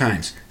 2 more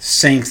times.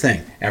 Same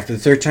thing. After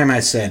the 3rd time, I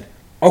said,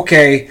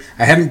 okay,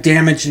 I haven't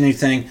damaged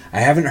anything.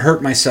 I haven't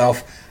hurt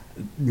myself.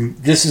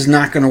 This is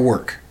not going to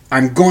work.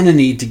 I'm going to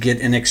need to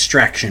get an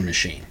extraction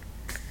machine,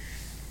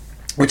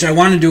 which I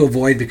wanted to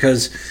avoid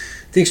because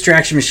the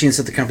extraction machines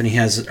that the company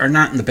has are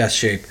not in the best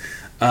shape.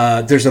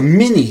 There's a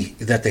mini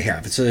that they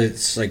have.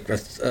 It's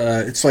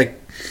like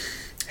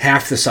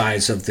half the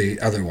size of the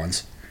other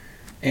ones,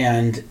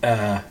 and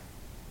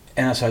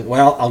I said,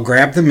 well, I'll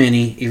grab the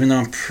mini, even though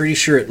I'm pretty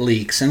sure it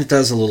leaks, and it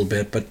does a little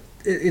bit, but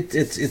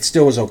it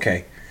still was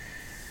okay.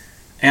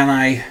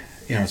 And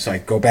so I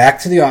go back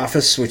to the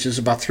office, which is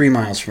about 3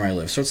 miles from where I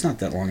live, so it's not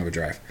that long of a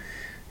drive.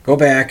 Go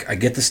back, I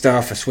get the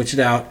stuff, I switch it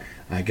out,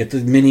 I get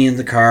the mini in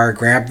the car,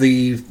 grab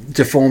the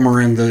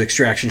defoamer and the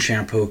extraction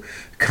shampoo,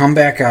 come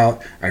back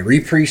out, I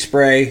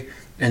re-pre-spray,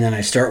 and then I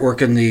start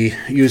working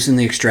using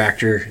the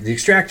extractor. The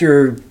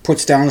extractor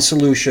puts down a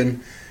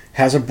solution,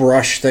 has a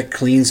brush that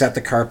cleans at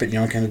the carpet,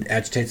 kind of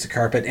agitates the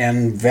carpet,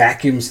 and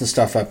vacuums the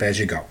stuff up as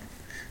you go.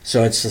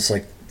 So it's just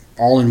like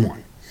all in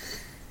one.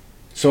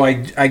 So I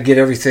get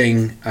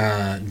everything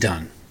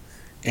done.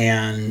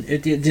 And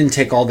it didn't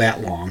take all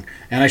that long.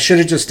 And I should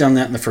have just done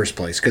that in the first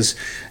place, because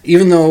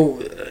even though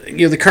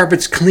the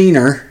carpet's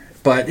cleaner,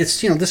 but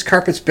it's this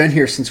carpet's been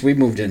here since we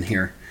moved in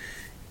here.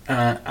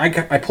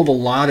 I pulled a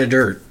lot of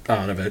dirt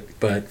out of it,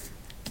 but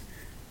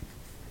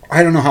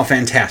I don't know how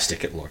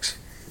fantastic it looks.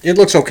 It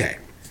looks okay.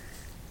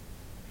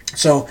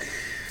 So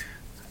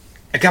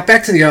I got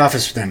back to the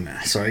office then.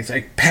 So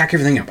I pack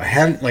everything up. I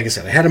had, like I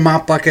said, I had a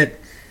mop bucket,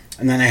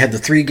 and then I had the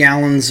 3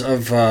 gallons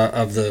of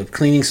the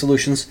cleaning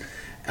solutions.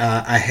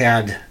 I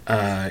had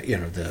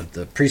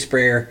the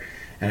pre-sprayer,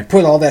 and I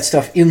put all that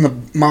stuff in the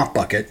mop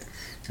bucket,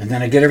 and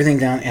then I get everything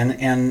down,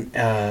 and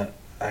I'm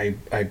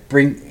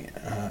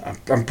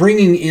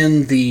bringing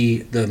in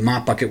the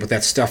mop bucket with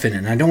that stuff in it,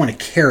 and I don't want to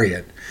carry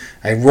it.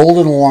 I roll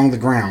it along the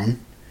ground.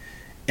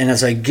 And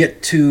as I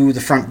get to the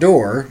front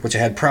door, which I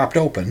had propped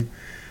open,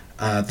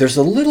 there's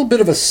a little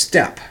bit of a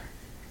step.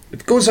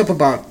 It goes up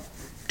about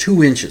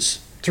 3 inches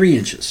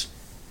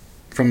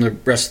from the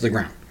rest of the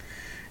ground.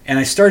 And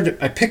I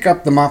pick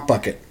up the mop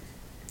bucket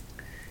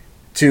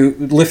to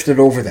lift it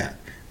over that.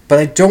 But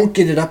I don't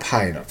get it up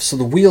high enough. So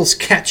the wheels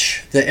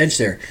catch the edge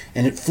there,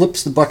 and it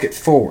flips the bucket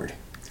forward.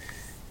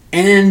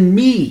 And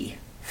me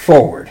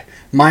forward.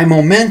 My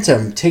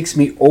momentum takes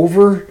me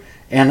over,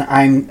 and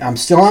I'm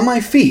still on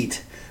my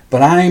feet.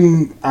 But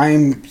I'm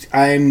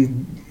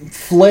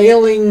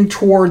flailing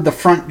toward the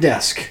front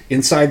desk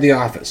inside the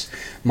office.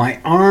 My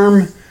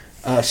arm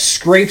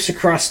scrapes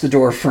across the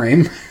door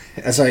frame,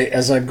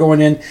 as I'm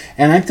going in,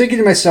 and I'm thinking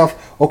to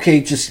myself,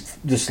 okay,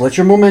 just let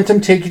your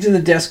momentum take you to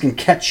the desk and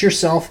catch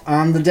yourself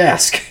on the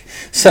desk.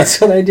 So that's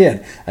what I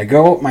did. I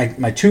go,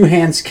 my two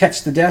hands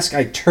catch the desk,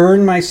 I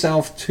turn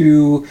myself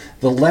to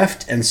the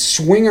left and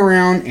swing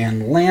around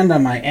and land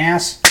on my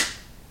ass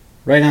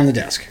right on the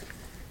desk.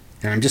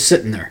 And I'm just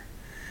sitting there.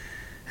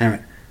 And I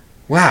went,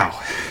 wow,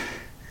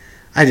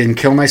 I didn't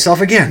kill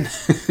myself again.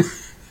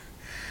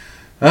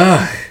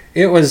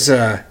 It was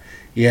a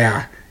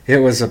deal. It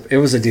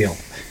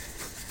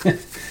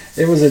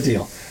was a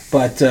deal.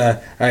 But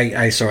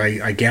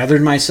I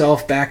gathered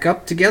myself back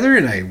up together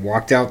and I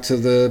walked out to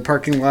the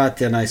parking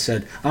lot and I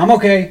said, I'm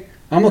okay.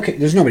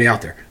 There's nobody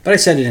out there. But I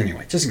said it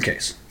anyway, just in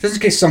case. Just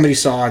in case somebody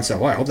saw and said,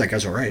 well, I hope that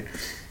guy's all right.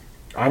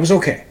 I was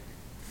okay.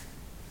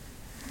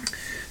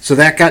 So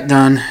that got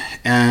done,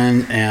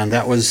 and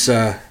that was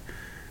that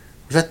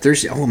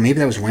Thursday? Oh, maybe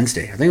that was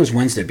Wednesday. I think it was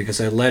Wednesday because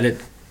I let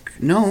it...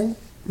 No,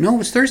 it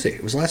was Thursday.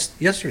 It was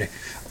yesterday.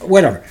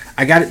 Whatever.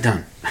 I got it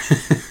done.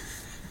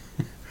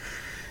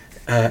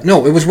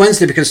 No, it was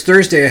Wednesday because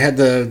Thursday I had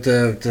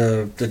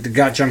the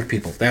Got Junk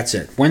people. That's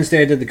it.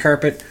 Wednesday I did the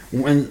carpet.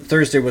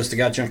 Thursday was the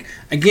Got Junk.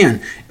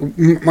 Again,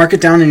 mark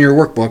it down in your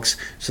workbooks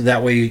so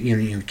that way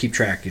you keep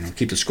track.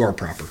 Keep the score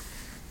proper.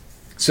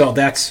 So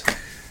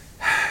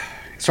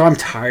I'm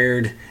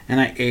tired and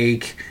I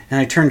ache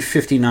and I turned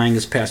 59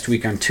 this past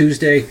week on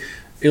Tuesday.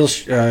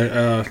 Not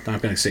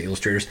going to say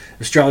illustrators.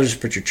 Astrologers,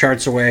 put your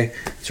charts away.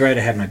 That's right.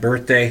 I had my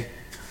birthday.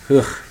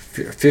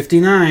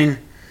 59.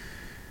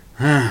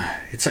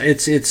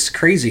 It's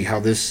crazy how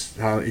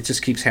it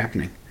just keeps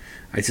happening.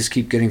 I just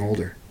keep getting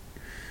older.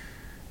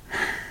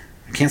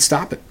 I can't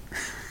stop it.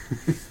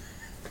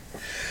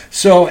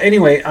 So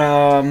anyway,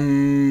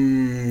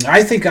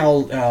 I think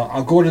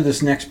I'll go to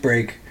this next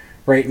break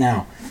right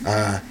now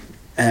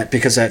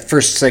because that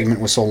first segment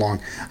was so long.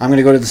 I'm going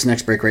to go to this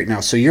next break right now.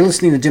 So you're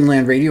listening to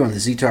Dimland Radio on the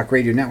Z-Talk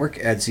Radio Network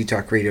at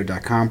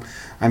ztalkradio.com.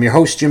 I'm your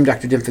host, Jim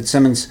Dr. Dim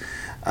Fitzsimmons.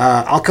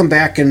 I'll come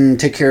back and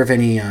take care of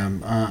any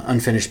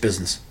unfinished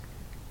business.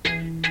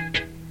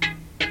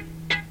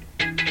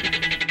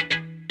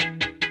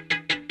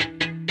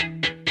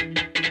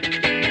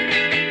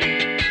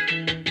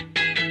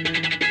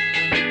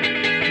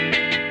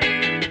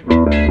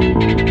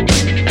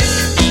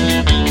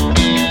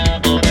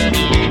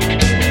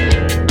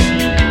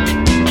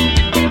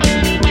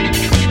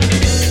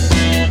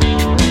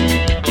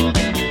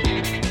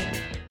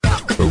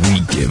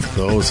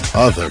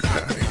 Other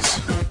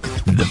guys.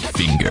 The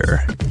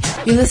finger.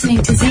 You're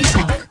listening to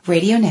Z-Talk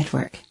Radio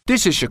Network.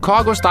 This is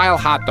Chicago-style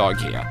hot dog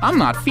here. I'm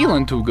not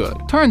feeling too good.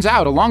 Turns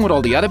out, along with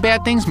all the other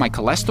bad things my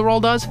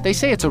cholesterol does, they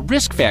say it's a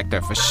risk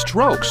factor for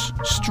strokes.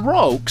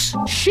 Strokes?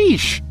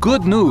 Sheesh.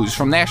 Good news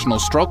from National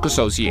Stroke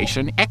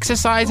Association.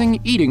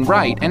 Exercising, eating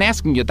right, and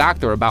asking your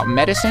doctor about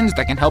medicines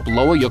that can help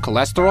lower your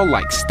cholesterol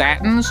like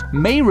statins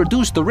may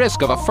reduce the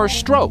risk of a first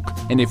stroke.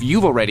 And if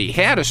you've already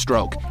had a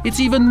stroke, it's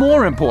even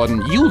more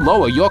important you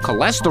lower your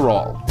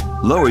cholesterol.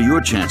 Lower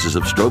your chances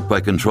of stroke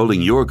by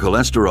controlling your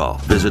cholesterol.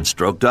 Visit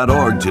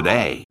stroke.org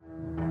today.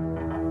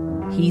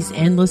 He's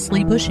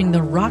endlessly pushing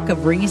the rock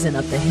of reason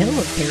up the hill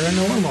of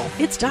paranormal.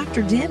 It's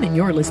Dr. Dim, and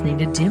you're listening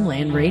to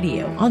Dimland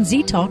Radio on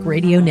Z-Talk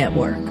Radio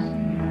Network.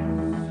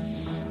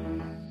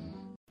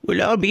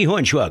 Well, I'll be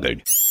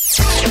hornswoggled.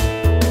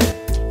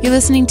 You're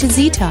listening to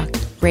Z-Talk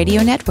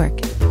Radio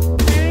Network.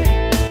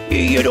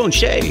 You don't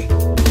say.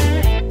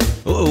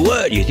 Oh,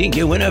 what? You think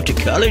you went off to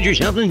college or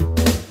something?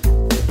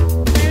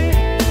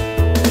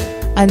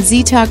 On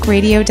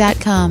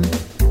ztalkradio.com.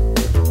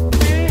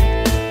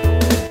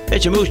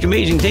 That's the most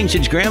amazing thing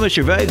since Grandma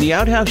survived the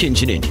outhouse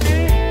incident.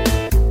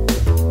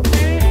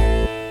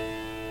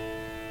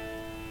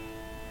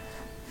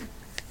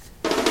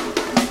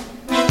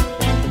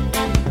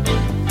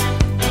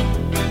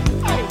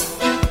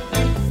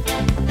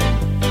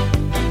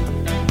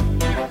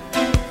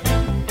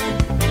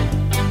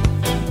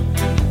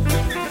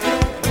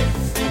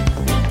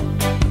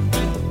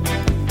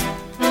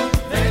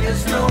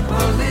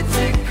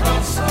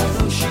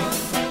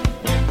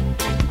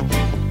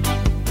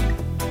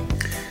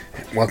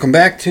 Welcome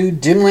back to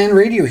Dimland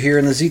Radio here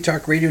on the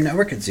Z-Talk Radio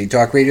Network at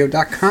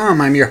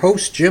ztalkradio.com. I'm your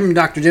host, Jim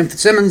Dr. Dim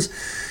Fitzsimmons.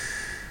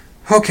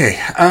 Okay,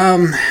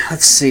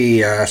 let's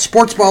see.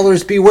 Sports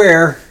ballers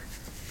beware.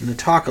 I'm going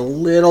to talk a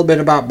little bit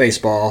about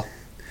baseball.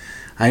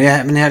 I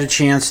haven't had a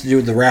chance to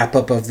do the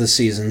wrap-up of the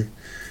season.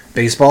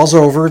 Baseball's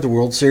over. The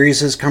World Series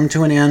has come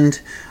to an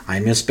end. I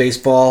miss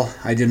baseball.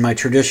 I did my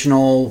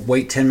traditional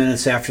wait 10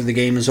 minutes after the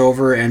game is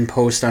over and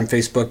post on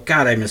Facebook,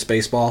 God, I miss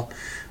baseball.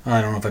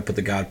 I don't know if I put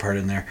the God part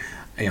in there.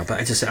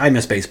 But I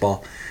miss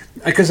baseball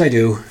because I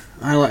do.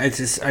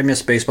 I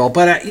miss baseball,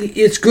 but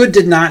it's good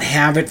to not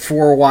have it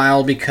for a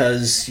while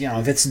because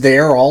if it's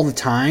there all the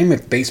time,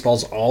 if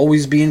baseball's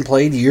always being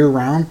played year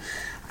round,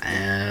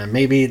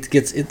 maybe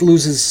it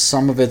loses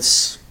some of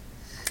its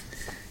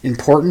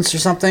importance or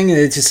something.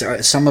 It's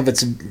just some of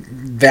its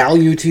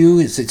value to you.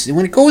 It's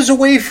when it goes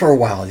away for a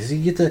while,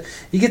 you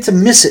get to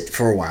miss it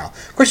for a while.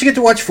 Of course, you get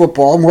to watch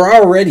football, and we're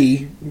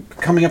already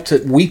coming up to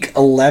week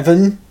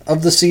 11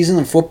 of the season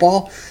of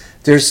football.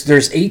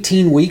 There's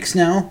 18 weeks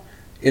now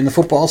in the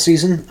football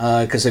season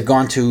because they've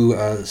gone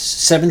to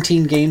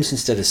 17 games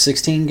instead of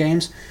 16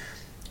 games.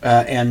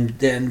 And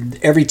then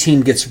every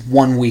team gets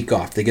 1 week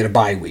off. They get a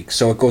bye week.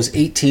 So it goes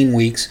 18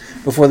 weeks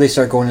before they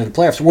start going into the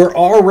playoffs. We're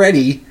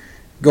already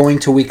going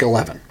to week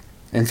 11.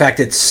 In fact,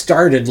 it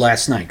started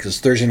last night because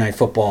Thursday Night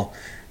Football,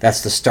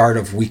 that's the start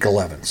of week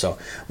 11. So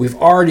we've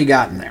already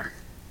gotten there.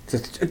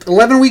 It's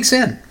 11 weeks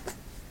in.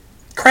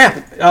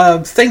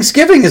 Crap.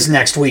 Thanksgiving is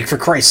next week, for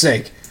Christ's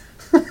sake.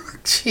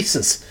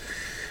 Jesus.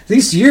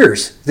 These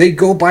years, they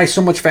go by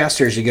so much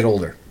faster as you get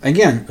older.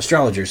 Again,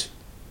 astrologers,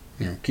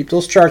 keep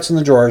those charts in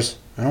the drawers.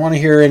 I don't want to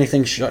hear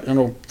anything,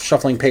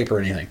 shuffling paper or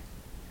anything.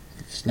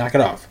 Just knock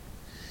it off.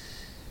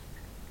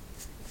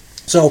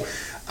 So,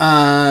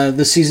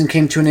 the season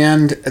came to an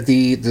end.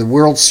 The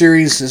World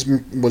Series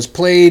was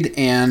played,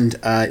 and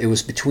it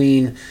was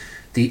between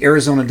the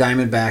Arizona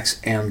Diamondbacks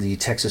and the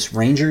Texas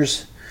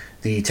Rangers.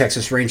 The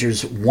Texas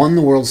Rangers won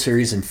the World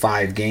Series in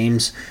 5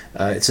 games.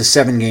 It's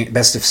a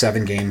best of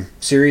 7 game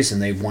series,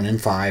 and they've won in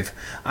 5.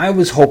 I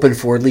was hoping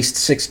for at least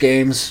 6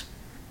 games.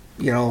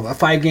 A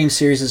 5-game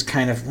series is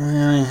kind of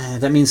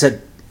that means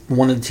that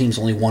one of the teams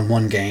only won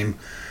 1 game,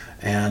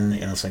 and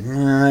it's like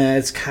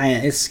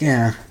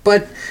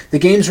But the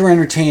games were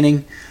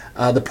entertaining.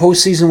 The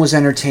postseason was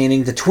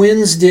entertaining. The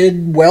Twins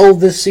did well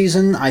this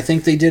season. I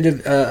think they did.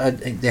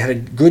 They had a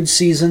good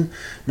season,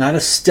 not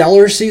a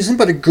stellar season,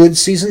 but a good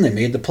season. They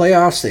made the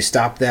playoffs. They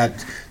stopped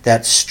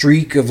that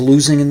streak of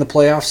losing in the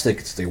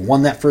playoffs. They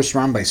won that first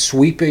round by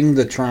sweeping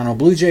the Toronto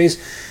Blue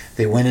Jays.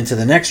 They went into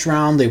the next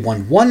round. They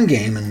won 1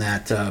 game in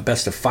that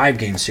best of 5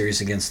 game series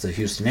against the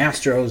Houston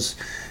Astros.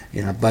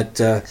 But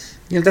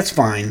that's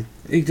fine.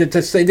 They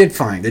did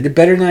fine. They did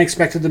better than I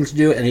expected them to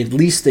do, and at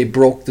least they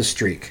broke the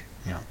streak.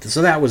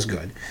 So that was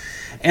good.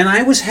 And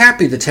I was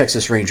happy the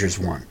Texas Rangers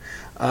won.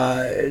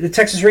 The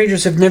Texas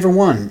Rangers have never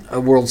won a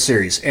World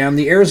Series, and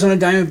the Arizona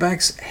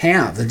Diamondbacks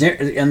have.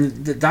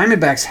 And the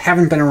Diamondbacks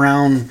haven't been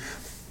around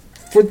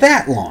for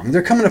that long.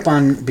 They're coming up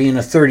on being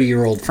a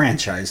 30-year-old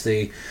franchise.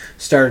 They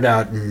started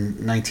out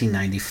in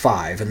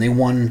 1995, and they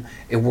won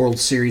a World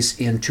Series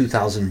in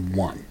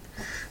 2001.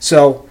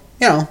 So,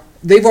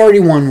 they've already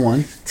won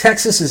one.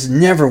 Texas has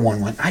never won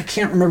one. I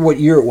can't remember what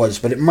year it was,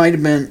 but it might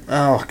have been,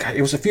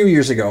 it was a few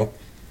years ago.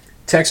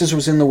 Texas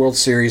was in the World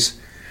Series.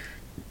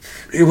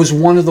 It was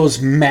one of those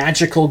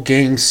magical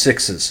Game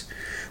 6s.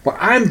 Well,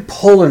 I'm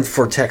pulling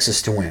for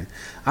Texas to win.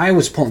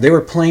 They were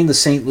playing the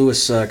St.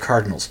 Louis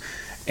Cardinals,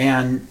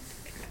 and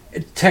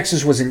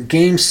Texas was in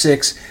Game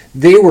 6.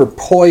 They were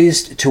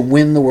poised to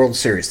win the World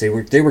Series. They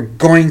were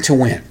going to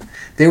win.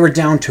 They were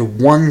down to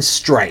 1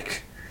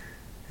 strike.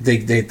 They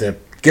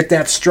get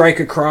that strike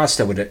across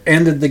that would have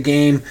ended the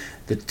game.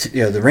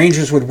 The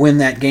Rangers would win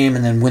that game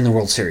and then win the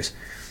World Series.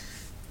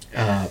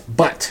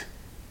 But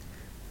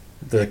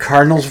the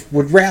Cardinals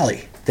would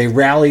rally. They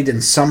rallied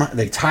and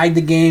they tied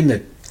the game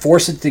that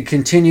forced it to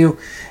continue,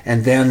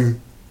 and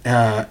then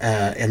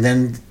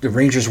the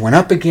Rangers went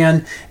up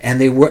again,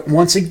 and they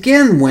once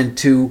again went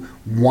to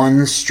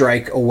 1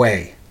 strike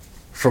away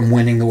from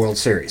winning the World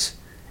Series.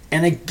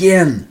 And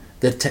again,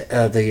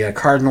 the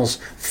Cardinals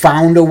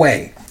found a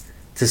way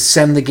to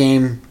send the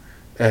game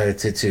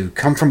to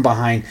come from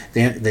behind.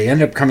 They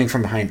ended up coming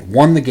from behind,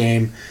 won the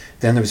game.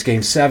 Then there was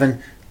Game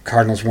 7.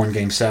 Cardinals won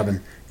Game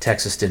 7.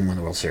 Texas didn't win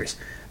the World Series.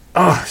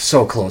 Oh,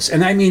 so close.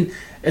 And I mean,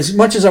 as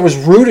much as I was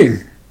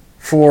rooting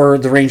for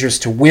the Rangers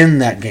to win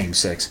that Game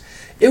 6,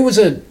 it was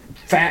a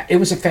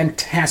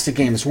fantastic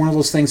game. It's one of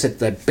those things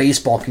that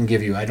baseball can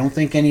give you. I don't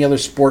think any other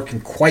sport can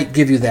quite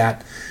give you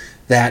that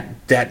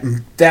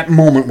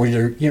moment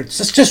where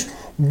it's just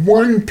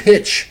one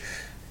pitch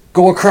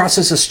go across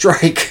as a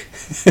strike.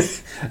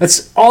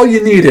 That's all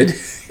you needed,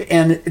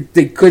 and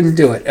they couldn't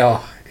do it.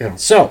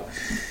 So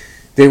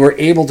they were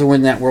able to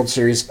win that World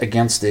Series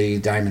against the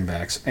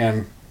Diamondbacks,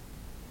 and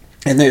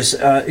there's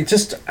I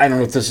don't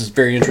know if this is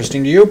very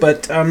interesting to you,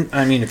 but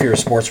I mean, if you're a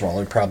sports wall,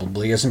 it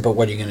probably isn't. But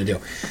what are you going to do?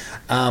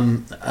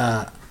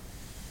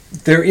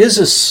 There is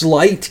a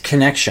slight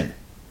connection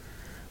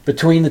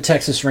between the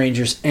Texas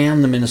Rangers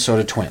and the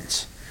Minnesota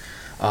Twins.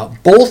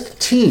 Both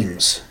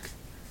teams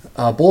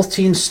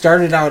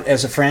started out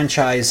as a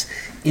franchise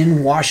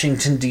in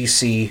Washington,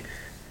 D.C.,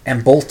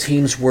 and both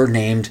teams were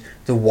named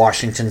the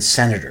Washington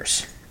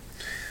Senators.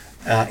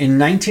 In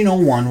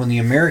 1901, when the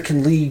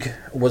American League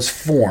was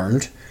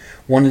formed,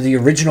 one of the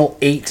original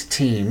 8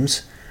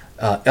 teams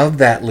of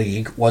that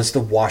league was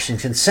the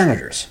Washington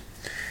Senators.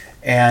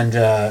 And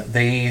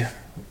they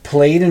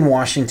played in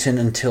Washington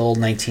until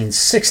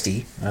 1960,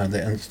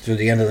 through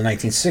the end of the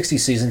 1960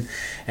 season,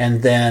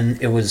 and then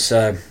it was...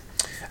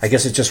 I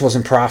guess it just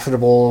wasn't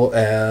profitable,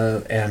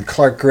 and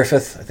Clark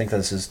Griffith, I think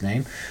that's his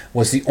name,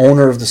 was the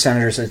owner of the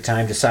Senators at the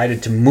time,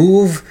 decided to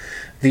move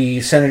the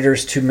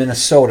Senators to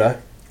Minnesota,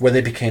 where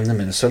they became the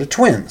Minnesota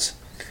Twins.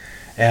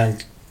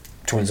 And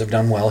Twins have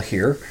done well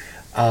here.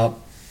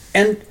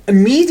 And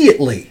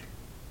immediately,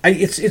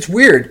 it's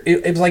weird.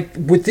 It was like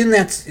within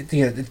that,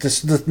 the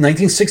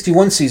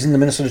 1961 season, the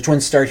Minnesota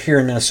Twins start here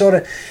in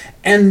Minnesota,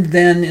 and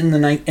then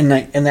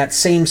in that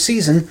same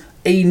season,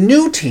 a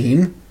new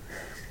team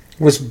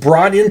was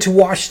brought into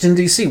Washington,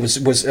 D.C.,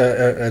 was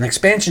an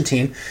expansion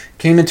team,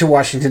 came into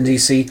Washington,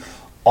 D.C.,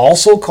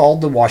 also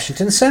called the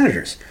Washington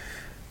Senators.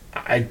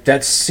 I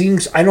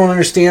don't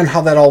understand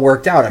how that all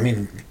worked out. I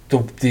mean,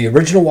 the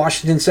original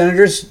Washington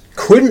Senators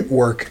couldn't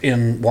work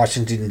in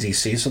Washington,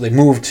 D.C., so they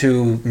moved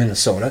to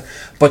Minnesota.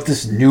 But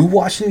this new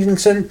Washington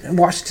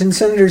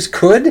Senators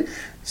could.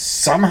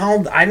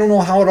 Somehow, I don't know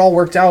how it all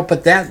worked out,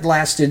 but that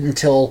lasted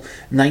until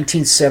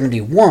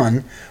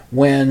 1971,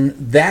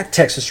 when that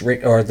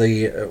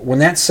when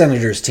that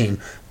Senators team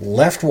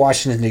left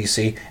Washington,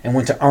 D.C. and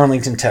went to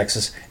Arlington,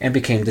 Texas, and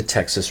became the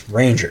Texas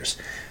Rangers.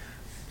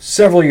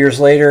 Several years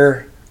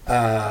later,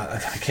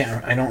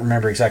 I don't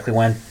remember exactly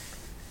when,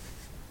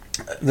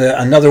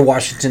 another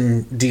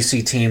Washington,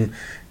 D.C. team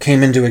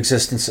came into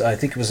existence. I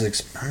think it was,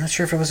 I'm not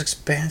sure if it was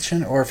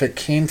expansion or if it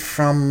came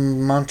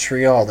from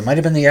Montreal. It might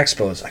have been the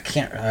Expos. I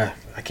can't remember.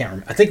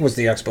 I think it was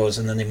the Expos,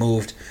 and then they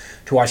moved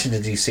to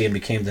Washington, D.C. and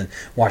became the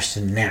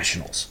Washington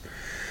Nationals.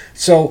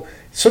 So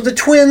the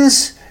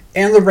Twins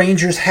and the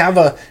Rangers have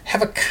a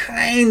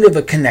kind of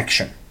a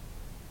connection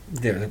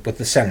there with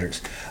the Senators.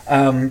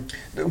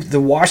 The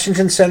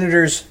Washington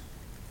Senators,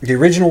 the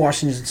original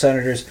Washington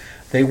Senators,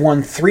 they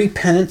won 3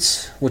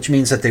 pennants, which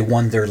means that they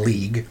won their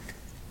league.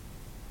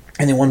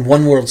 And they won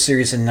 1 World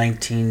Series in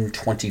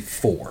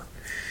 1924.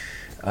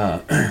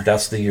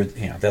 That's the year.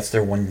 That's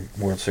their 1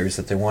 World Series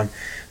that they won.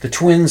 The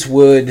Twins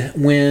would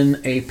win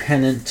a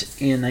pennant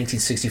in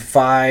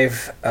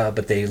 1965,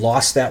 but they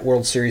lost that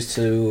World Series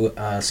to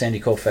Sandy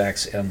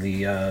Koufax and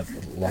the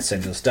Los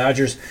Angeles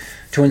Dodgers.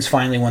 Twins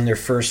finally won their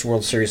first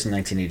World Series in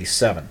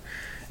 1987,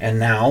 and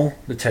now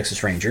the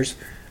Texas Rangers.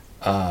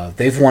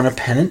 They've won a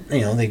pennant.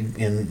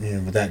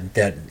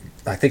 That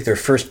I think their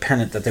first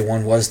pennant that they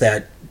won was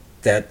that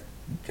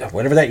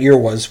whatever that year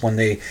was when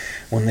they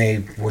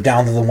were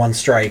down to the 1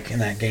 strike in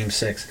that Game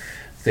 6.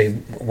 They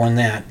won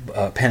that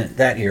pennant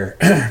that year,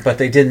 but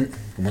they didn't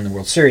win the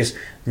World Series.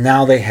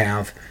 Now they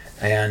have,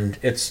 and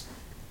it's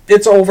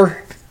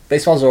over.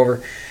 Baseball's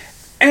over.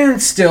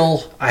 And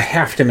still, I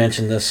have to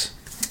mention this: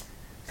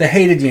 the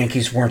hated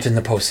Yankees weren't in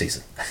the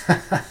postseason.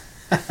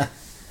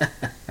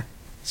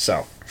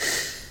 So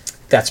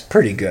that's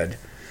pretty good.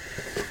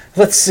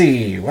 Let's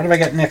see, what have I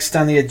got next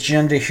on the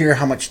agenda here?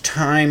 How much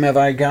time have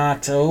I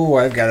got? Oh,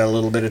 I've got a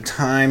little bit of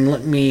time.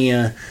 Let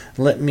me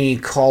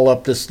call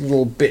up this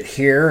little bit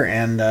here,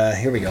 and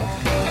here we go.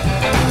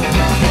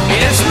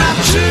 It's not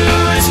true,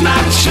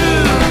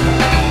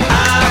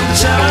 I'm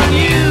telling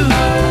you,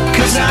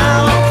 'cause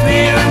I'm up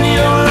here and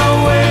you're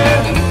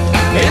nowhere.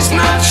 It's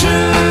not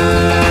true,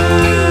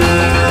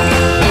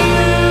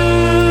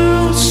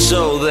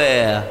 so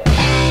there.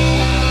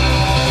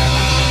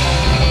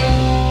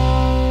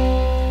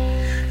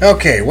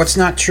 Okay, what's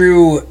not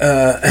true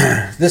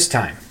this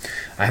time?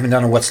 I haven't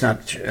done a what's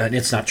not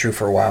it's not true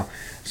for a while.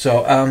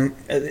 So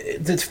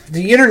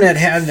the internet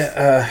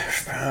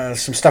had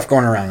some stuff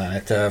going around on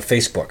it.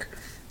 Facebook.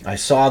 I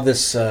saw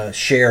this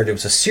shared. It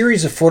was a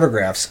series of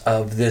photographs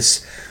of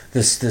this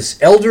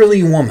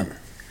elderly woman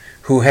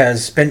who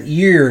has spent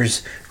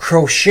years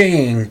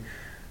crocheting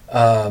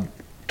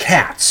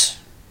cats.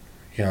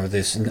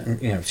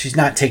 She's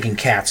not taking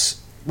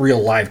cats,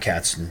 real live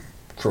cats, and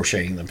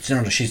crocheting them.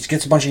 She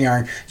gets a bunch of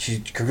yarn,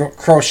 she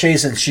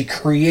crochets, and she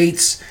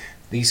creates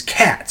these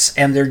cats,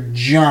 and they're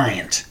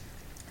giant.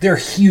 They're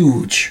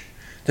huge.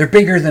 They're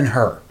bigger than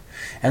her.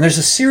 And there's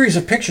a series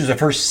of pictures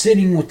of her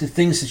sitting with the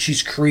things that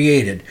she's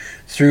created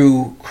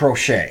through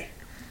crochet.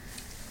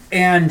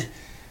 And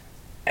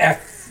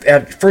at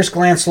first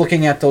glance,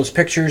 looking at those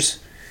pictures,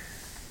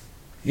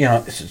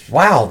 it's just,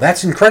 wow,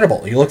 that's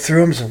incredible. You look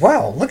through them and say,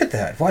 wow, look at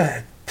that.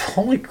 What?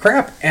 Holy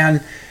crap.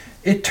 And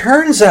it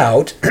turns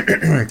out,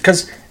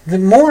 because the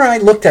more I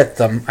looked at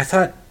them, I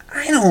thought,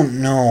 I don't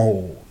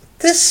know.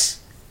 There's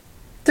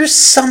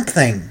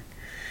something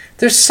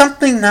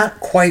not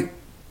quite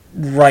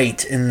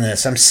right in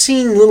this. I'm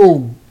seeing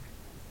little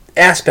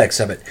aspects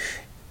of it.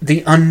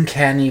 The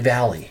uncanny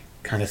valley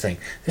kind of thing.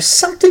 There's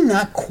something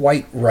not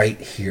quite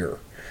right here.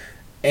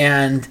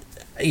 And,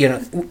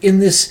 in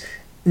this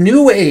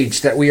new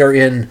age that we are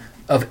in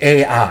of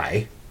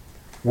AI,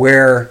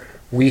 where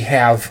we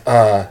have,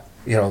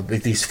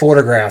 these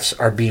photographs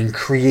are being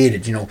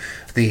created,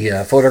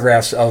 the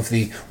photographs of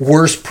the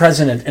worst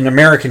president in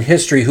American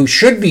history who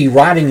should be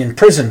rotting in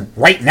prison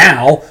right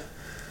now,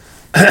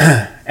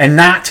 and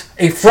not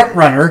a front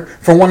runner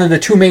for one of the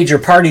 2 major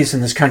parties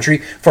in this country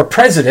for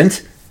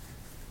president.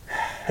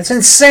 That's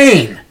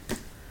insane.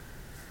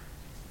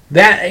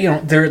 That,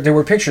 there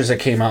were pictures that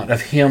came out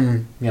of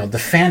him, the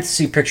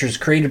fantasy pictures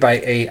created by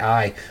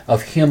AI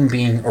of him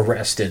being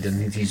arrested,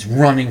 and he's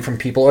running from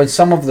people. And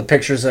some of the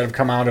pictures that have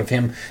come out of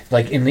him,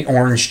 like in the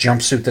orange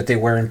jumpsuit that they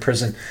wear in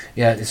prison,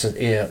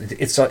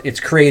 it's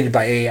created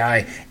by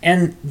AI,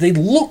 and they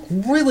look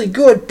really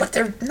good, but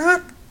they're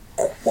not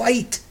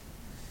quite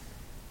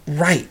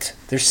right.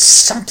 There's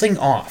something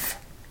off.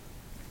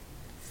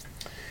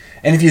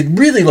 And if you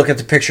really look at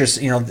the pictures,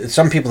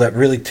 some people that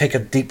really take a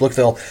deep look,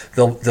 they'll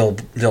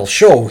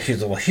show,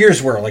 well,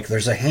 here's where, like,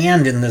 there's a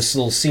hand in this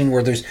little scene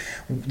where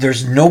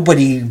there's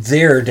nobody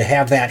there to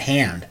have that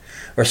hand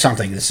or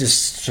something. It's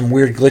just some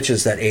weird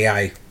glitches that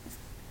AI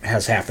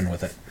has happened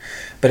with it.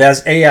 But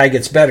as AI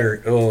gets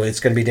better, it's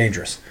going to be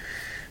dangerous.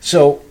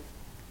 So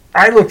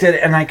I looked at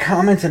it and I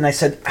commented and I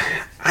said,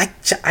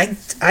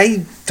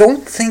 I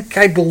don't think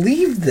I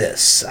believe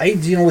this.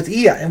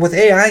 With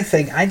AI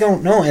thing, I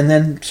don't know. And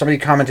then somebody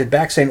commented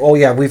back saying, oh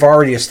yeah, we've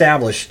already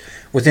established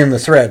within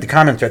the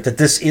comment thread, that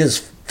this is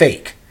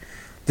fake.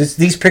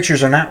 These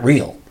pictures are not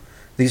real.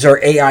 These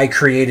are AI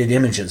created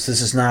images.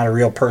 This is not a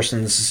real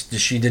person.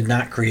 She did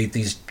not create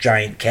these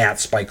giant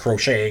cats by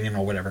crocheting and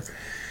whatever.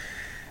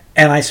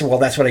 And I said, well,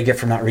 that's what I get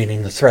for not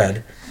reading the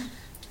thread.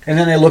 And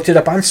then I looked it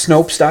up on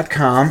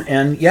Snopes.com,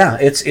 and yeah,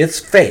 it's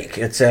fake.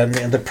 It's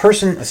the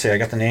person. Let's see, I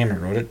got the name. I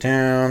wrote it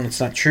down.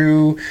 It's not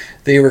true.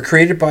 They were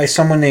created by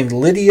someone named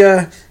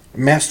Lydia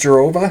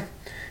Masterova,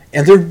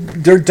 and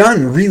they're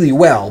done really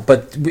well.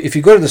 But if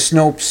you go to the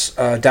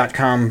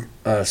Snopes.com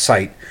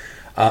site,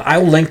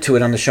 I'll link to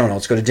it on the show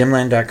notes. Go to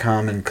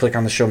dimland.com and click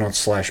on the show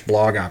notes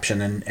 /blog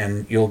option,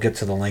 and you'll get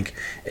to the link.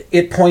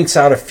 It points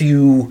out a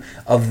few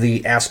of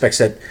the aspects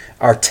that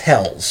are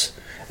tells.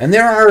 And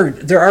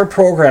there are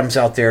programs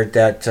out there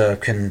that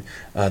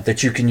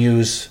that you can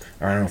use,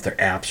 or I don't know if they're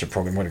apps or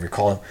program, whatever you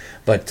call them,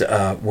 but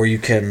where you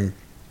can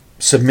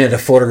submit a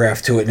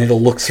photograph to it, and it'll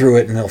look through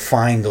it, and it'll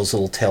find those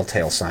little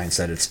telltale signs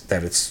that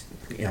it's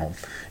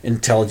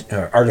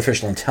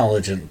artificial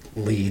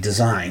intelligently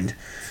designed,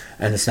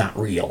 and it's not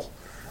real.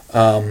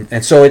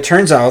 And so it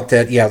turns out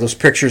that those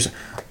pictures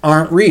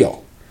aren't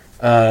real.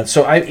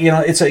 So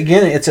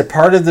it's a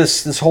part of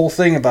this whole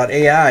thing about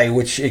AI,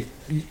 which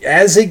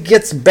as it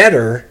gets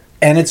better,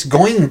 and it's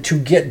going to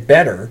get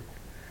better,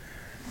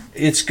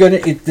 there's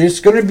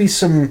going to be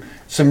some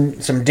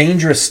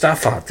dangerous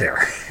stuff out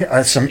there.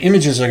 Some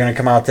images are going to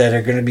come out that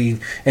are going to be,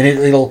 and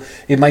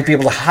it might be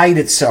able to hide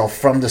itself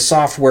from the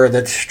software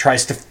that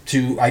tries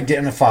to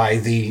identify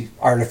the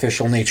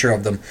artificial nature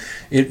of them.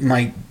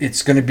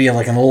 It's going to be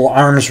like a little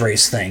arms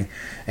race thing,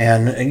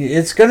 and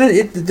there's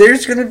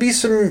going to be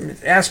some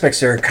aspects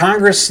there.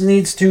 Congress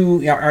needs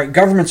to, our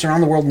governments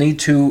around the world need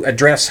to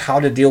address how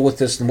to deal with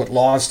this and what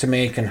laws to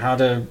make and how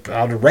to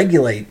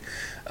regulate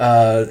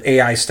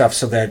AI stuff,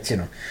 so that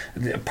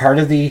part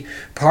of the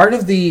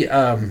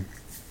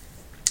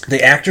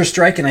actor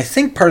strike, and I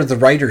think part of the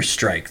writer's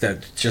strike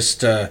that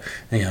just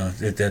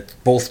that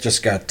both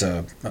just got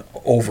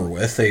over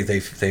with.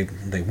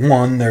 They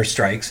won their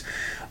strikes.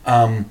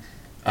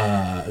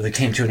 They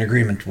came to an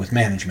agreement with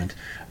management.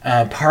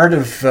 Part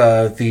of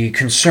the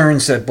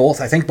concerns that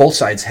I think both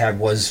sides had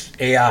was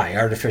AI,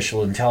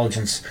 artificial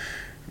intelligence,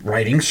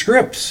 writing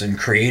scripts and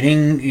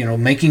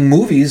creating, making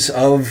movies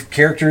of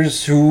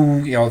characters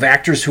of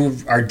actors who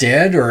are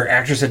dead, or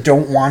actors that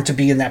don't want to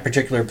be in that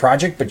particular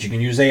project, but you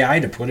can use AI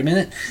to put them in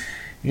it.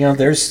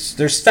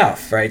 There's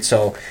stuff, right?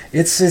 So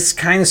it's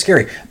kind of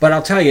scary. But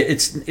I'll tell you,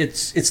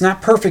 it's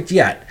not perfect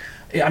yet.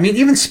 I mean,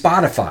 even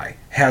Spotify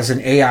has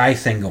an AI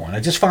thing going. I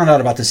just found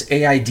out about this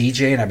AI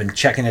DJ, and I've been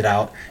checking it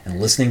out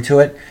and listening to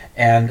it.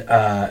 And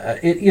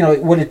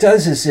what it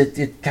does is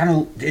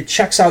it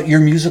checks out your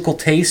musical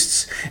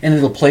tastes, and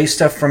it'll play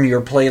stuff from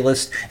your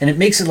playlist, and it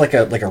makes it like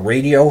a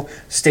radio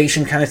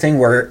station kind of thing,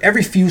 where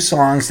every few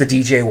songs the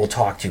DJ will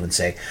talk to you and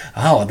say,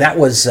 oh, that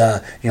was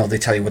they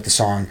tell you what the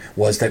song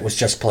was that was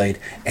just played,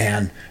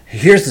 and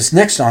here's this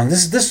next song.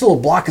 This little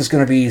block is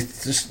going to be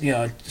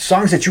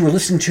songs that you were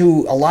listening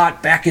to a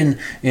lot back in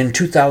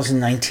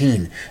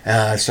 2019.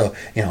 So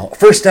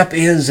first up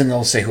is, and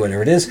they'll say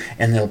whatever it is,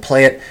 and they'll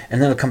play it,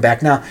 and then it'll come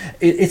back. Now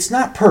it's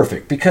not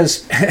perfect,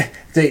 because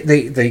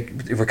they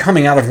were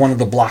coming out of one of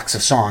the blocks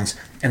of songs,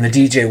 and the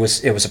DJ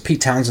it was a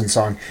Pete Townsend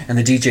song, and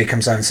the DJ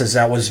comes on and says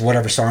that was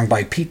whatever song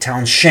by Pete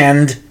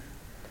Townshend.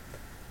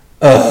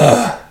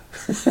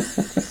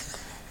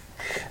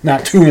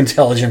 Not too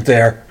intelligent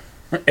there.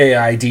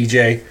 AI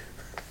DJ.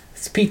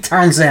 It's Pete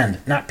Townsend,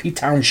 not Pete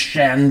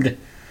Townshend.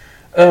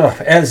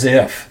 As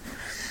if.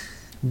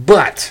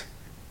 But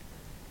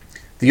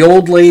the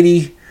old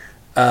lady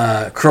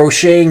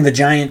crocheting the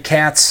giant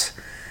cats,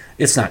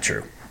 it's not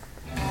true.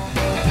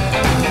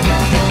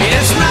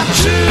 It's not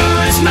true,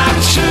 it's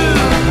not true.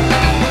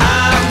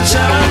 I'm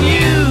telling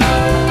you,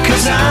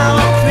 'cause I'm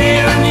up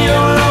here and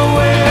you're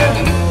nowhere.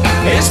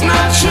 It's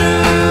not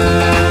true.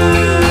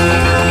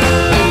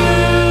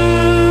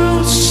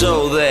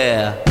 So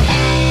there.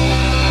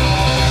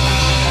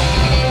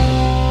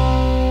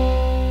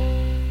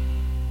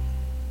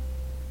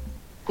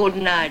 Good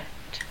night,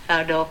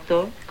 Herr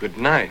Doctor. Good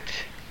night,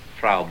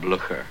 Frau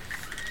Blucher.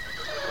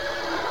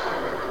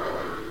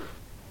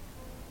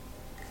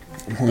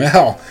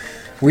 Well,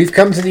 we've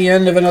come to the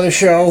end of another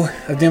show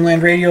of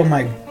Dimland Radio.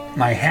 My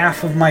My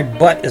half of my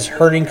butt is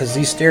hurting because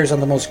these stairs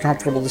aren't the most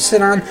comfortable to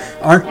sit on.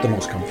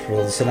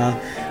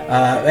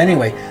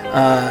 Anyway,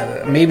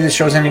 maybe the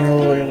show's ending a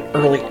little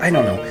early. I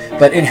don't know.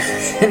 But anyway,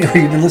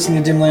 you've been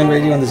listening to Dimland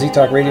Radio on the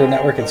Z-Talk Radio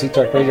Network at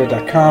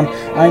ztalkradio.com.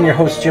 I'm your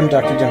host,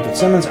 Dr. Jim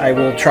Fitzsimmons. I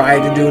will try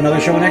to do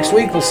another show next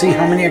week. We'll see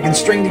how many I can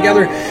string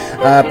together.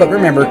 But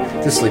remember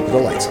to sleep with the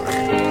lights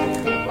on.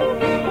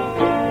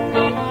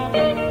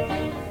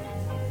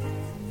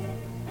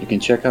 You can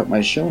check out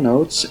my show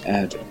notes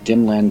at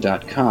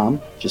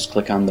dimland.com. Just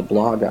click on the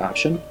blog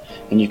option,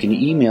 and you can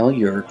email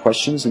your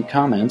questions and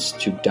comments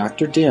to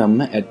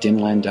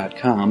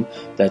drdim@dimland.com.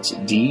 That's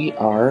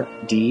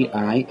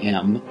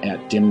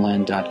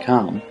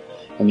drdim@dimland.com.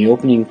 And the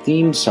opening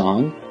theme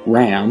song,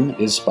 Ram,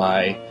 is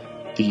by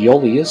the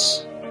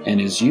Iolius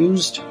and is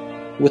used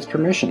with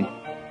permission.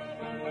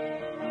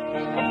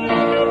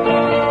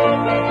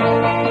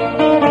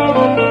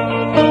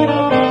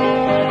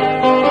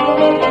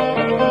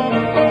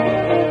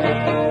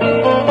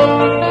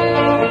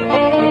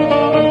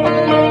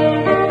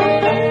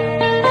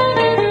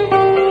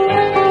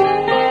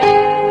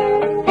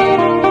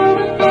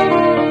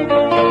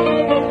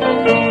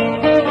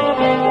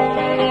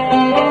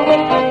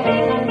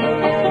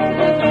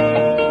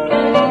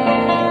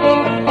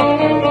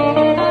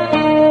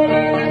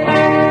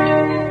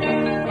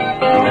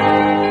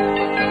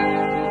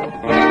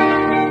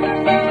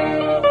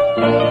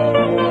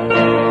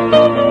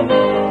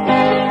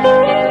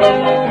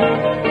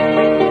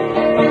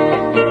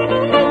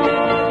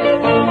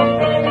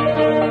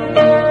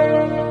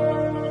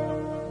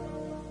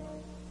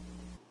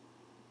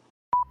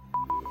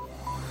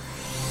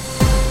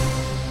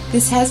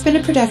 This has been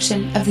a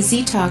production of the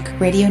Z-Talk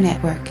Radio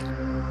Network.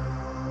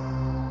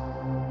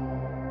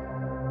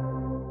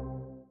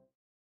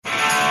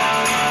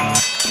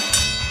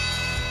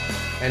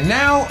 And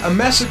now, a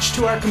message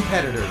to our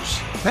competitors.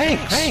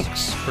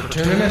 Thanks for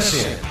tuning us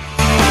in.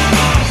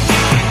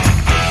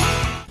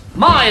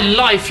 My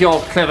life, you're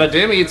clever,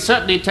 Dim. You'd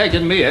certainly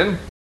taken me in.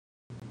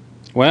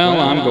 Well,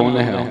 I'm going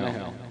to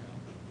hell.